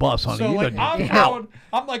off the bus, honey. So You like gotta I'm get out. going,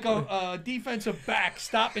 I'm like a defensive back,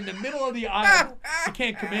 stop in the middle of the aisle. I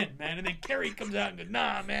can't come in, man. And then Carrie comes out and goes,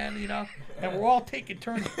 nah, man, And we're all taking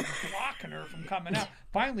turns blocking her from coming out.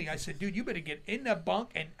 Finally, I said, dude, you better get in that bunk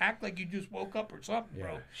and act like you just woke up or something,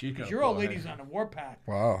 bro. Because your old lady's on a warpath.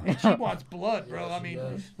 Wow. And she wants blood, bro. I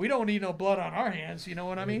mean, we don't need no blood on our hands. You know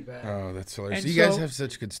what I mean? Oh, that's hilarious. And You guys so- have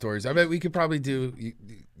such good stories. I bet we could probably do.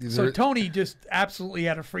 So Tony just absolutely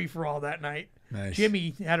had a free-for-all that night. Nice.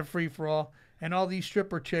 Jimmy had a free-for-all. And all these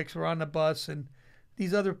stripper chicks were on the bus. And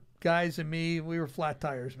these other guys and me, we were flat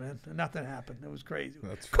tires, man. Nothing happened. It was crazy.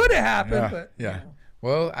 Could have happened, but yeah. you know.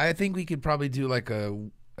 Well, I think we could probably do like a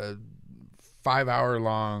 5-hour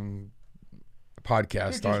long podcast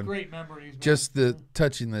They're just on great memories, man. just the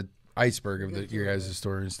touching the iceberg of your guys'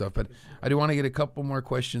 story and stuff. But I do want to get a couple more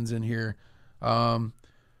questions in here. How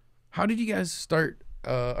did you guys start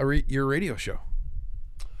your radio show?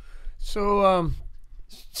 So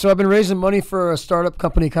I've been raising money for a startup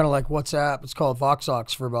company, kind of like WhatsApp. It's called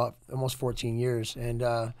Voxox for about almost 14 years,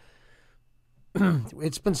 and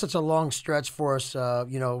it's been such a long stretch for us.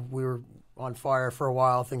 We were on fire for a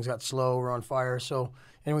while. Things got slow. We're on fire.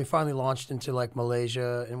 And we finally launched into like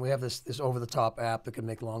Malaysia, and we have this over-the-top app that can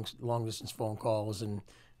make long distance phone calls, and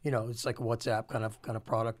it's like a WhatsApp kind of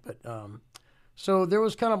product. But so there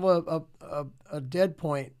was kind of a dead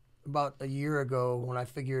point about a year ago when I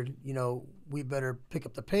figured, we better pick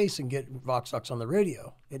up the pace and get Voxox on the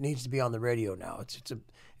radio. It needs to be on the radio now.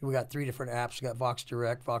 We got 3 different apps. We got Vox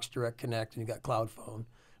Direct Connect, and you got Cloud Phone,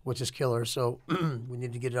 which is killer. So we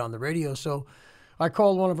need to get it on the radio. So I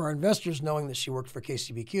called one of our investors, knowing that she worked for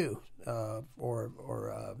KCBQ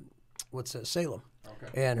Salem.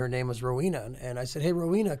 Okay. And her name was Rowena. And I said, hey,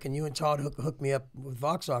 Rowena, can you and Todd hook me up with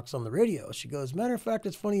Voxox on the radio? She goes, matter of fact,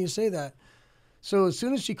 it's funny you say that. So as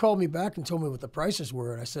soon as she called me back and told me what the prices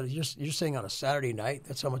were, and I said, you're saying on a Saturday night,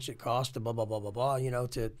 that's how much it costs to blah, blah, blah, blah, blah,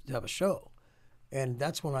 to have a show. And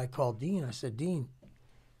that's when I called Dean. I said, Dean,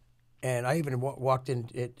 and I even walked in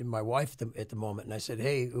to my wife at the moment, and I said,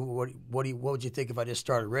 hey, what would you think if I just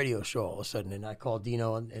started a radio show all of a sudden? And I called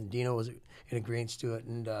Dino, and Dino was in agreement to it.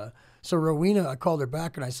 And so Rowena, I called her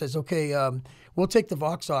back, and I says, okay, we'll take the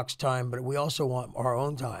Voxox time, but we also want our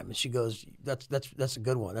own time. And she goes, that's a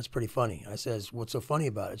good one. That's pretty funny. I says, what's so funny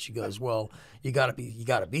about it? She goes, well, you gotta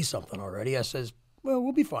be something already. I says, well,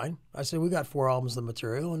 we'll be fine. I said, we got 4 albums of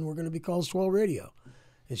material, and we're going to be called Swell Radio.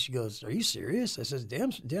 And she goes, are you serious? I says,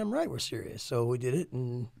 damn right we're serious. So we did it.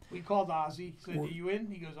 And we called Ozzy. Said, are you in?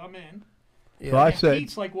 He goes, I'm in. Yeah. So I said,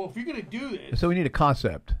 Pete's like, well, if you're going to do this. So we need a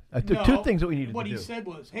concept. Two things that we needed to do. What he said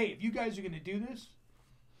was, hey, if you guys are going to do this,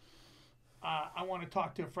 I want to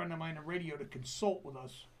talk to a friend of mine on radio to consult with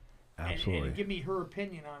us. Absolutely. And give me her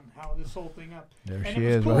opinion on how this whole thing up. There she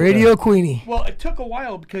is. Cool. Radio Queenie. Well, it took a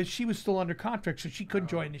while because she was still under contract, so she couldn't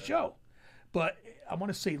join the show. But I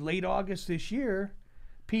want to say late August this year,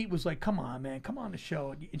 Pete was like, come on, man, come on the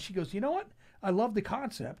show. And she goes, you know what? I love the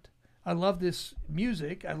concept. I love this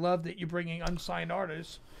music. I love that you're bringing unsigned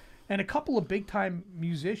artists. And a couple of big-time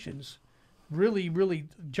musicians really, really,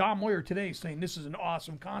 John Moyer today saying this is an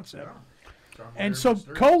awesome concept. Yeah. And so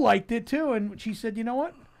Cole liked it too. And she said, you know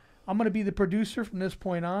what? I'm going to be the producer from this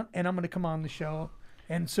point on, and I'm going to come on the show.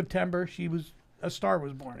 And September, a star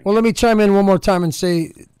was born again. Well, let me chime in one more time and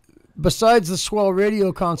say, besides the Swell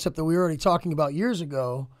Radio concept that we were already talking about years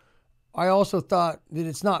ago, I also thought that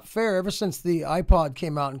it's not fair. Ever since the iPod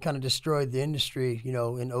came out and kind of destroyed the industry, in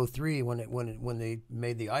 2003 when they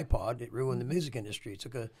made the iPod, it ruined the music industry. It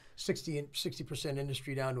took a 60%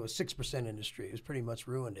 industry down to a 6% industry. It was pretty much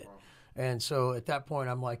ruined it. And so at that point,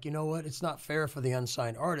 I'm like, you know what? It's not fair for the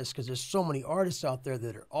unsigned artists because there's so many artists out there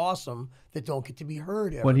that are awesome that don't get to be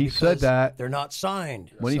heard ever. When he said that, they're not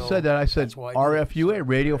signed. When he said that, I said RFUA,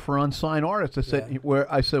 Radio for Unsigned Artists. I said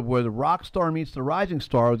where the rock star meets the rising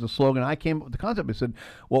star was the slogan. I came up with the concept. I said,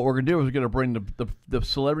 what we're going to do is we're going to bring the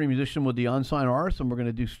celebrity musician with the unsigned artist, and we're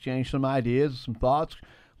going to exchange some ideas, some thoughts,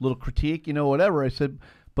 a little critique, whatever. I said.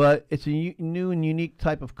 But it's a new and unique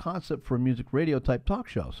type of concept for a music radio type talk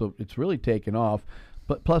show. So it's really taken off.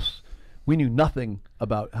 But plus, we knew nothing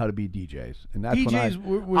about how to be DJs. And that's DJs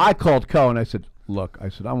when I called Co and I said, look,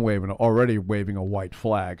 I'm already waving a white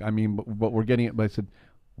flag. I mean, but we're getting it. But I said,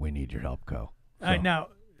 we need your help, Co. So. Now,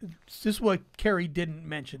 this is what Kerry didn't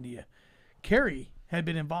mention to you. Kerry had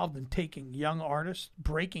been involved in taking young artists,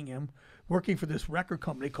 breaking them, working for this record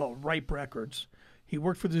company called Ripe Records. He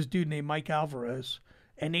worked for this dude named Mike Alvarez.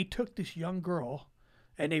 And they took this young girl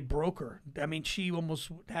and they broke her. I mean, she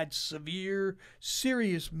almost had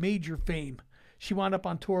serious, major fame. She wound up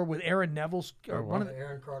on tour with Aaron Neville's.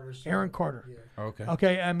 Aaron Carter's. Aaron Carter. Yeah. Okay.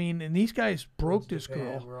 Okay, I mean, and these guys broke this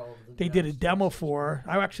girl. They did a demo for her.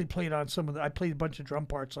 I actually played on I played a bunch of drum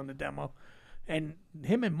parts on the demo. And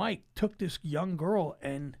him and Mike took this young girl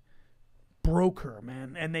and broke her,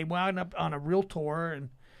 man. And they wound up on a real tour and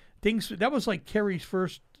things. That was like Kerry's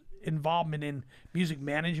first involvement in music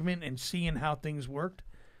management and seeing how things worked.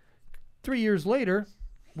 3 years later,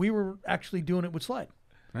 we were actually doing it with SLEDD.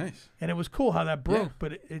 Nice. And it was cool how that broke,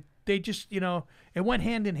 but they just, it went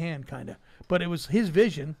hand in hand kind of. But it was his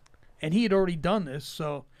vision, and he had already done this,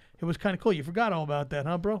 so it was kind of cool. You forgot all about that,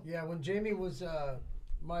 huh, bro? Yeah, when Jamie was,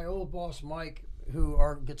 my old boss, Mike, who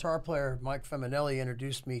our guitar player Mike Feminelli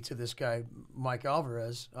introduced me to this guy Mike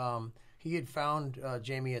Alvarez. He had found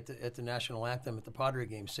Jamie at the national anthem at the Padre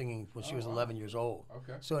game singing when she was 11 years old.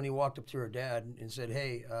 Okay. So and he walked up to her dad and said,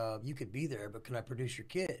 "Hey, you could be there, but can I produce your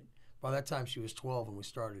kid?" By that time she was 12 when we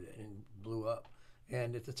started it and blew up.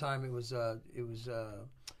 And at the time it was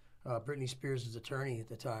Britney Spears' attorney at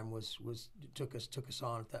the time took us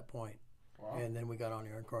on at that point. Wow. And then we got on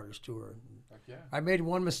Aaron Carter's tour. Heck yeah. I made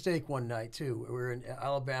one mistake one night too. We were in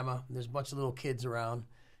Alabama. And there's a bunch of little kids around,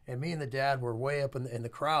 and me and the dad were way up in the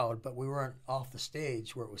crowd, but we weren't off the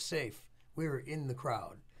stage where it was safe. We were in the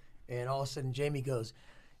crowd, and all of a sudden Jamie goes,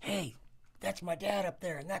 "Hey, that's my dad up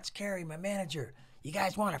there, and that's Carrie, my manager. You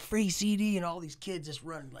guys want a free CD?" And all these kids just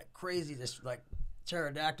run like crazy, just like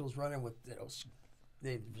pterodactyls running with,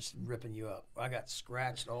 they just ripping you up. I got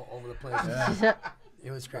scratched all over the place. Yeah. It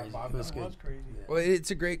was crazy. It was good. Crazy. Yeah. Well, it's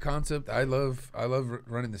a great concept. I love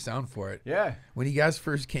running the sound for it. Yeah. When you guys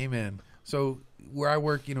first came in, so where I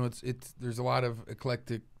work, it's there's a lot of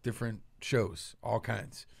eclectic different shows, all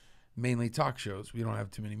kinds, mainly talk shows. We don't have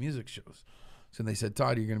too many music shows. So they said,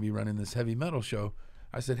 "Todd, you're going to be running this heavy metal show."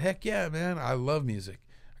 I said, "Heck yeah, man! I love music.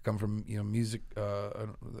 I come from music. The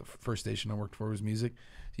first station I worked for was music.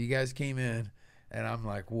 So you guys came in." And I'm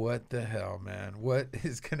like, what the hell, man? What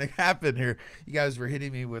is going to happen here? You guys were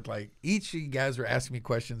hitting me with each of you guys were asking me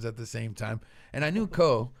questions at the same time. And I knew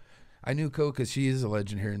Co because she is a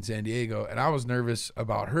legend here in San Diego. And I was nervous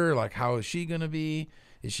about her. Like, how is she going to be?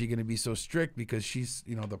 Is she going to be so strict because she's,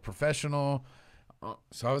 the professional?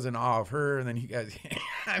 So I was in awe of her. And then you guys,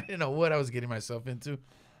 I didn't know what I was getting myself into.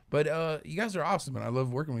 But you guys are awesome. And I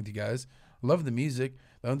love working with you guys. Love the music,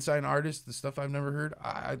 the unsigned artists, the stuff I've never heard.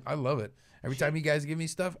 I love it. Every time you guys give me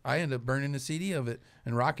stuff, I end up burning a CD of it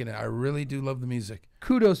and rocking it. I really do love the music.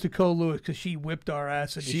 Kudos to Cole Lewis because she whipped our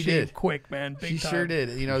ass and she did did quick, man. Big she time. Sure did.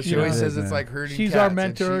 She always says it's like herding She's cats. our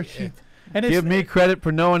mentor. And give me credit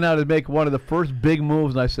for knowing how to make one of the first big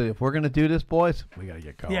moves. And I said, if we're going to do this, boys, we got to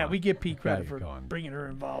get going. Yeah, we give Pete credit for bringing her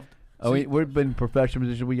involved. We've been professional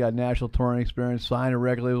musicians. We got national touring experience, signed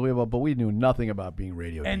regularly, but we knew nothing about being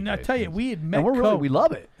radio. And DJs. I tell you, we had met. And we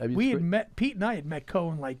love it. I mean, Pete and I had met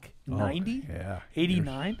Co in 90,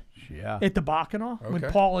 89, at the Bacchanal when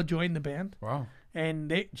Paula joined the band. Wow!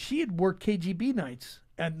 And she had worked KGB nights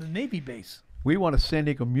at the Navy base. We won a San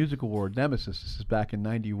Diego Music Award, Nemesis. This is back in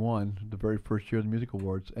 '91, the very first year of the Music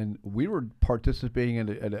Awards, and we were participating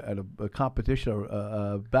at a competition,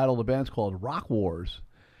 a battle of the bands called Rock Wars.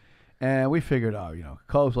 And we figured out,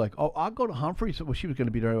 Cole's like, "Oh, I'll go to Humphrey." So she was going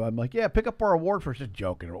to be there. I'm like, "Yeah, pick up our award for." Just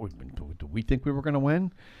joking. Do we think we were going to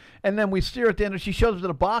win? And then we steer at the end, and she shows us to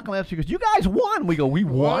the Bacchanal. She goes, "You guys won." We go, "We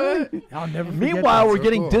won." I'll never. Meanwhile, we're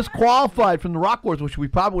getting disqualified from the Rock Wars, which we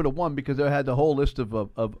probably would have won because they had the whole list of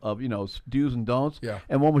do's and don'ts. Yeah.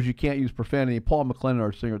 And one was you can't use profanity. Paul McLennan,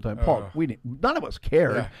 our singer, at the time. Paul, none of us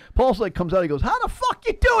cared. Yeah. Paul's comes out, he goes, "How the fuck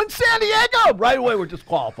you doing, San Diego?" Right away, we're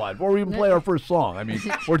disqualified before we even play our first song. I mean,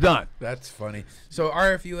 we're done. That's funny. So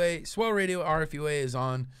RFUA, Swell Radio RFUA is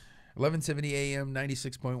on 1170 AM,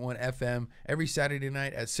 96.1 FM every Saturday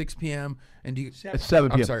night at 6 p.m. And at 7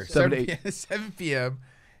 p.m. I'm sorry, 7 p.m.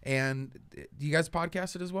 And do you guys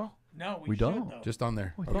podcast it as well? No, we don't. Though. Just on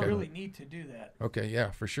there. We really need to do that. Okay,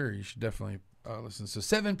 yeah, for sure. You should definitely listen. So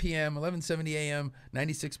 7 p.m., 1170 AM,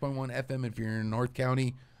 96.1 FM if you're in North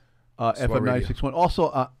County. FM 96.1.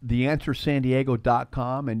 Also,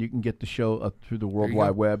 theanswersandiego.com, and you can get the show through the World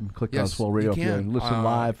Wide Web. Click on Swell Radio and listen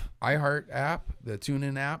live. iHeart app, the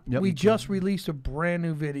TuneIn app. Yep. We just released a brand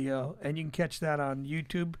new video, and you can catch that on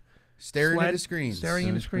YouTube. Staring into screens. Staring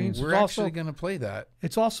into screens. We're actually going to play that.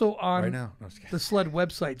 It's also on right now. The SLEDD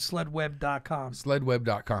website, SLEDDweb.com.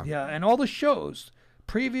 SLEDDweb.com. Yeah, and all the shows,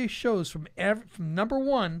 previous shows from number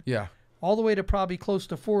 1 all the way to probably close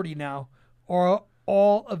to 40 now, are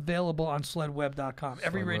all available on SLEDDweb.com.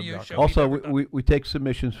 Every radio show. Also, we take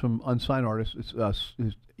submissions from unsigned artists.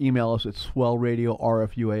 Email us at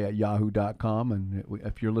swellradiorfua@yahoo.com. And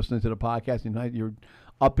if you're listening to the podcast tonight, you're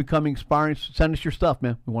up and coming, inspiring, send us your stuff,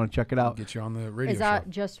 man. We want to check it out. Get you on the radio. Is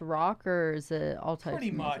that just rock or is it all types Pretty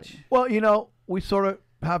of music? much. Well, we sort of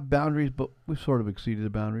have boundaries, but we've sort of exceeded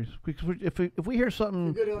the boundaries. Because if we hear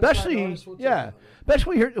something, especially if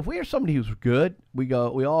we hear somebody who's good, we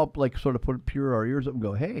all sort of put our ears up and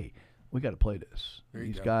go, "Hey, we got to play this."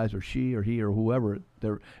 These guys, or she, or he, or whoever,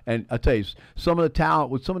 and I tell you, some of the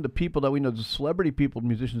talent with some of the people that we know, the celebrity people,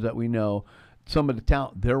 musicians that we know. Some of the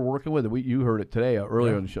talent they're working with, you heard it today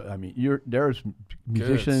earlier in the show. I mean, there's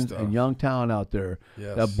musicians and young talent out there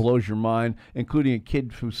that blows your mind, including a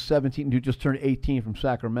kid who's 17 who just turned 18 from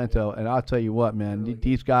Sacramento. And I'll tell you what, man,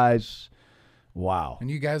 these guys Wow. And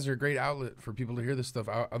you guys are a great outlet for people to hear this stuff.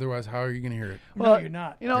 Otherwise, how are you going to hear it? No, you're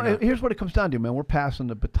not. You know, here's what it comes down to, man. We're passing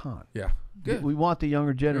the baton. Yeah. Good. We want the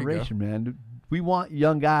younger you generation, man. We want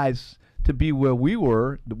young guys to be where we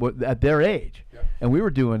were at their age. Yeah. And we were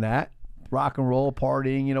doing that, rock and roll,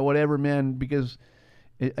 partying, you know, whatever, man, because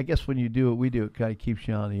I guess when you do what we do, it kind of keeps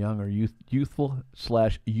you on the younger,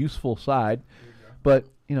 youthful/useful side. But,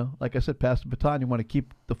 you know, like I said, pass the baton, you want to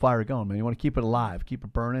keep the fire going, man. You want to keep it alive, keep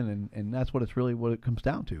it burning, and that's what it comes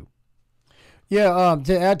down to. Yeah,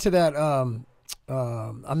 to add to that, I'm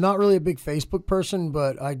not really a big Facebook person,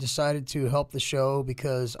 but I decided to help the show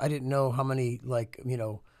because I didn't know how many,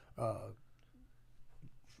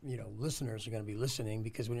 listeners are going to be listening,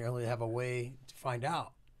 because we didn't really have a way to find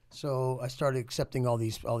out. So I started accepting all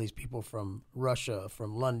these people from Russia,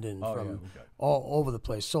 from London, all over the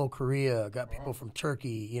place. Seoul, Korea. Got people from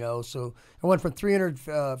Turkey. You know, so I went from 300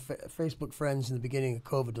 Facebook friends in the beginning of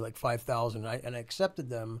COVID to like 5,000. And I accepted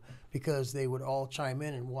them because they would all chime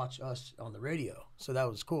in and watch us on the radio. So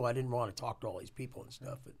that was cool. I didn't want to talk to all these people and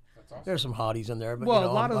stuff. But awesome. There's some hotties in there. But well, you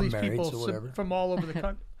know, a lot of I'm these married, people so whatever. from all over the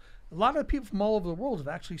country. A lot of people from all over the world have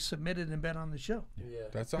actually submitted and been on the show. Yeah.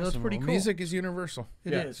 That's You awesome. know, it's pretty Well, cool. Music is universal.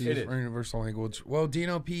 It is. It's a universal language. Well,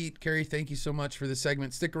 Dino, Pete, Kerry, thank you so much for this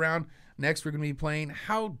segment. Stick around. Next, we're going to be playing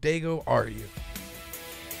How Dago Are You?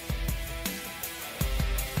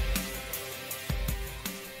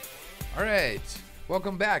 All right.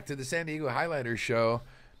 Welcome back to the San Diego Highlighters Show.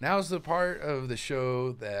 Now's the part of the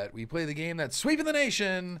show that we play the game that's sweeping the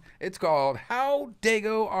nation. It's called How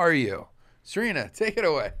Dago Are You? Serena, take it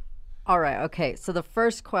away. All right. Okay. So the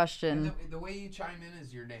first question. The way you chime in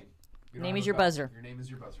is your name. Name is your buzzer. Your name is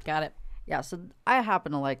your buzzer. Got it. Yeah. So I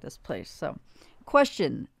happen to like this place. So,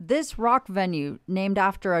 question: this rock venue, named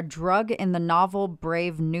after a drug in the novel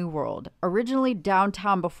Brave New World, originally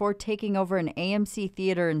downtown before taking over an AMC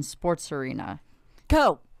theater and sports arena.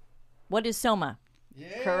 Go. What is Soma?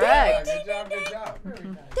 Yeah, Correct. Good job. Good job. Ding,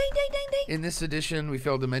 ding, ding, ding. In this edition, we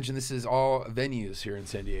failed to mention this is all venues here in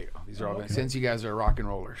San Diego. These are all venues, since you guys are rock and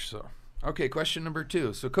rollers. So, okay, question number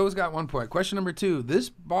 2. So Co's got 1 point. Question number 2. This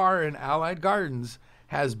bar in Allied Gardens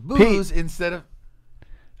has booze instead of.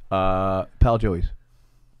 Pal Joey's.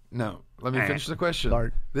 No, let me finish the question.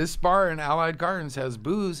 Start. This bar in Allied Gardens has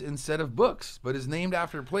booze instead of books, but is named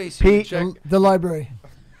after a place. You can check. The library.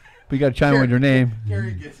 We got to chime in with your name.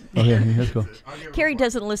 Carrie gets it. Okay, let's go. Carrie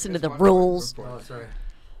doesn't listen to the rules. Oh, sorry.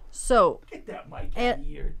 So, Get that mic out of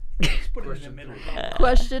here. Just put it in the middle.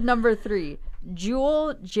 question number 3.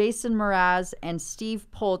 Jewel, Jason Mraz, and Steve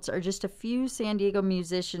Poltz are just a few San Diego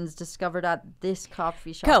musicians discovered at this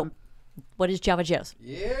coffee shop. Go. What is Java Joe's?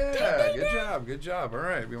 Yeah, good job. Good job. All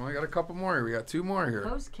right, we only got a couple more here. We got 2 more here.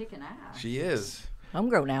 Co's kicking ass. She is.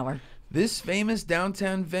 Homegrown hour. This famous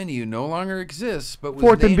downtown venue no longer exists, but was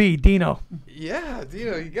 4th and named... B, Dino. Yeah,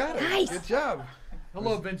 Dino, you got it. Nice. Good job.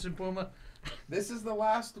 Hello, Vincent Puma. This is the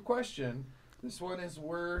last question. This one is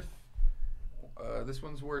worth. This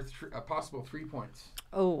one's worth a possible 3 points.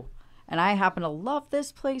 Oh, and I happen to love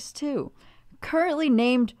this place too. Currently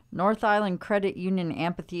named North Island Credit Union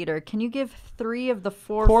Amphitheater. Can you give 3 of the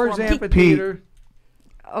 4? Coors Amphitheater.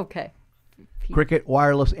 Okay. Cricket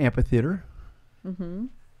Wireless Amphitheater. Mm-hmm.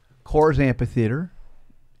 Coors Amphitheater.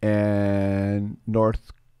 And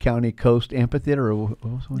North County Coast Amphitheater. Or what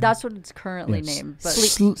was one? That's what it's currently Yes. named. But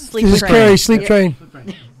Sleep This is train. Carrie, Sleep Train.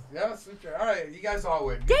 Yeah, sleep train. All right, you guys all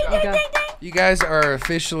win. Good job. You guys are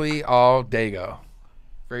officially all Dago.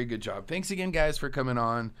 Very good job. Thanks again, guys, for coming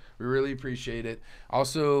on. We really appreciate it.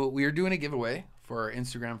 Also, we are doing a giveaway for our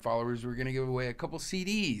Instagram followers. We're going to give away a couple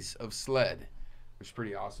CDs of SLEDD, which is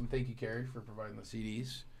pretty awesome. Thank you, Carrie, for providing the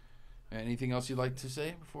CDs. Anything else you'd like to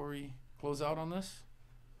say before we close out on this?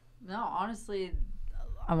 no, honestly,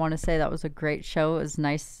 I want to say that was a great show. It was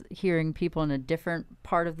nice hearing people in a different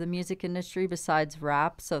part of the music industry besides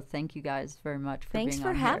rap. So thank you guys very much for Thanks being for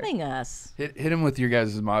on having us. Hit him with your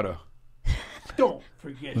guys' motto. Don't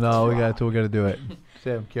forget. No, we got to do it.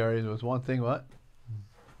 Sam, Carrie, there was one thing. What?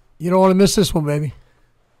 You don't want to miss this one, baby.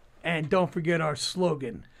 And don't forget our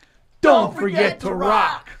slogan. Don't forget to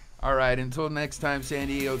rock. All right, until next time, San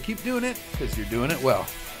Diego, keep doing it because you're doing it well.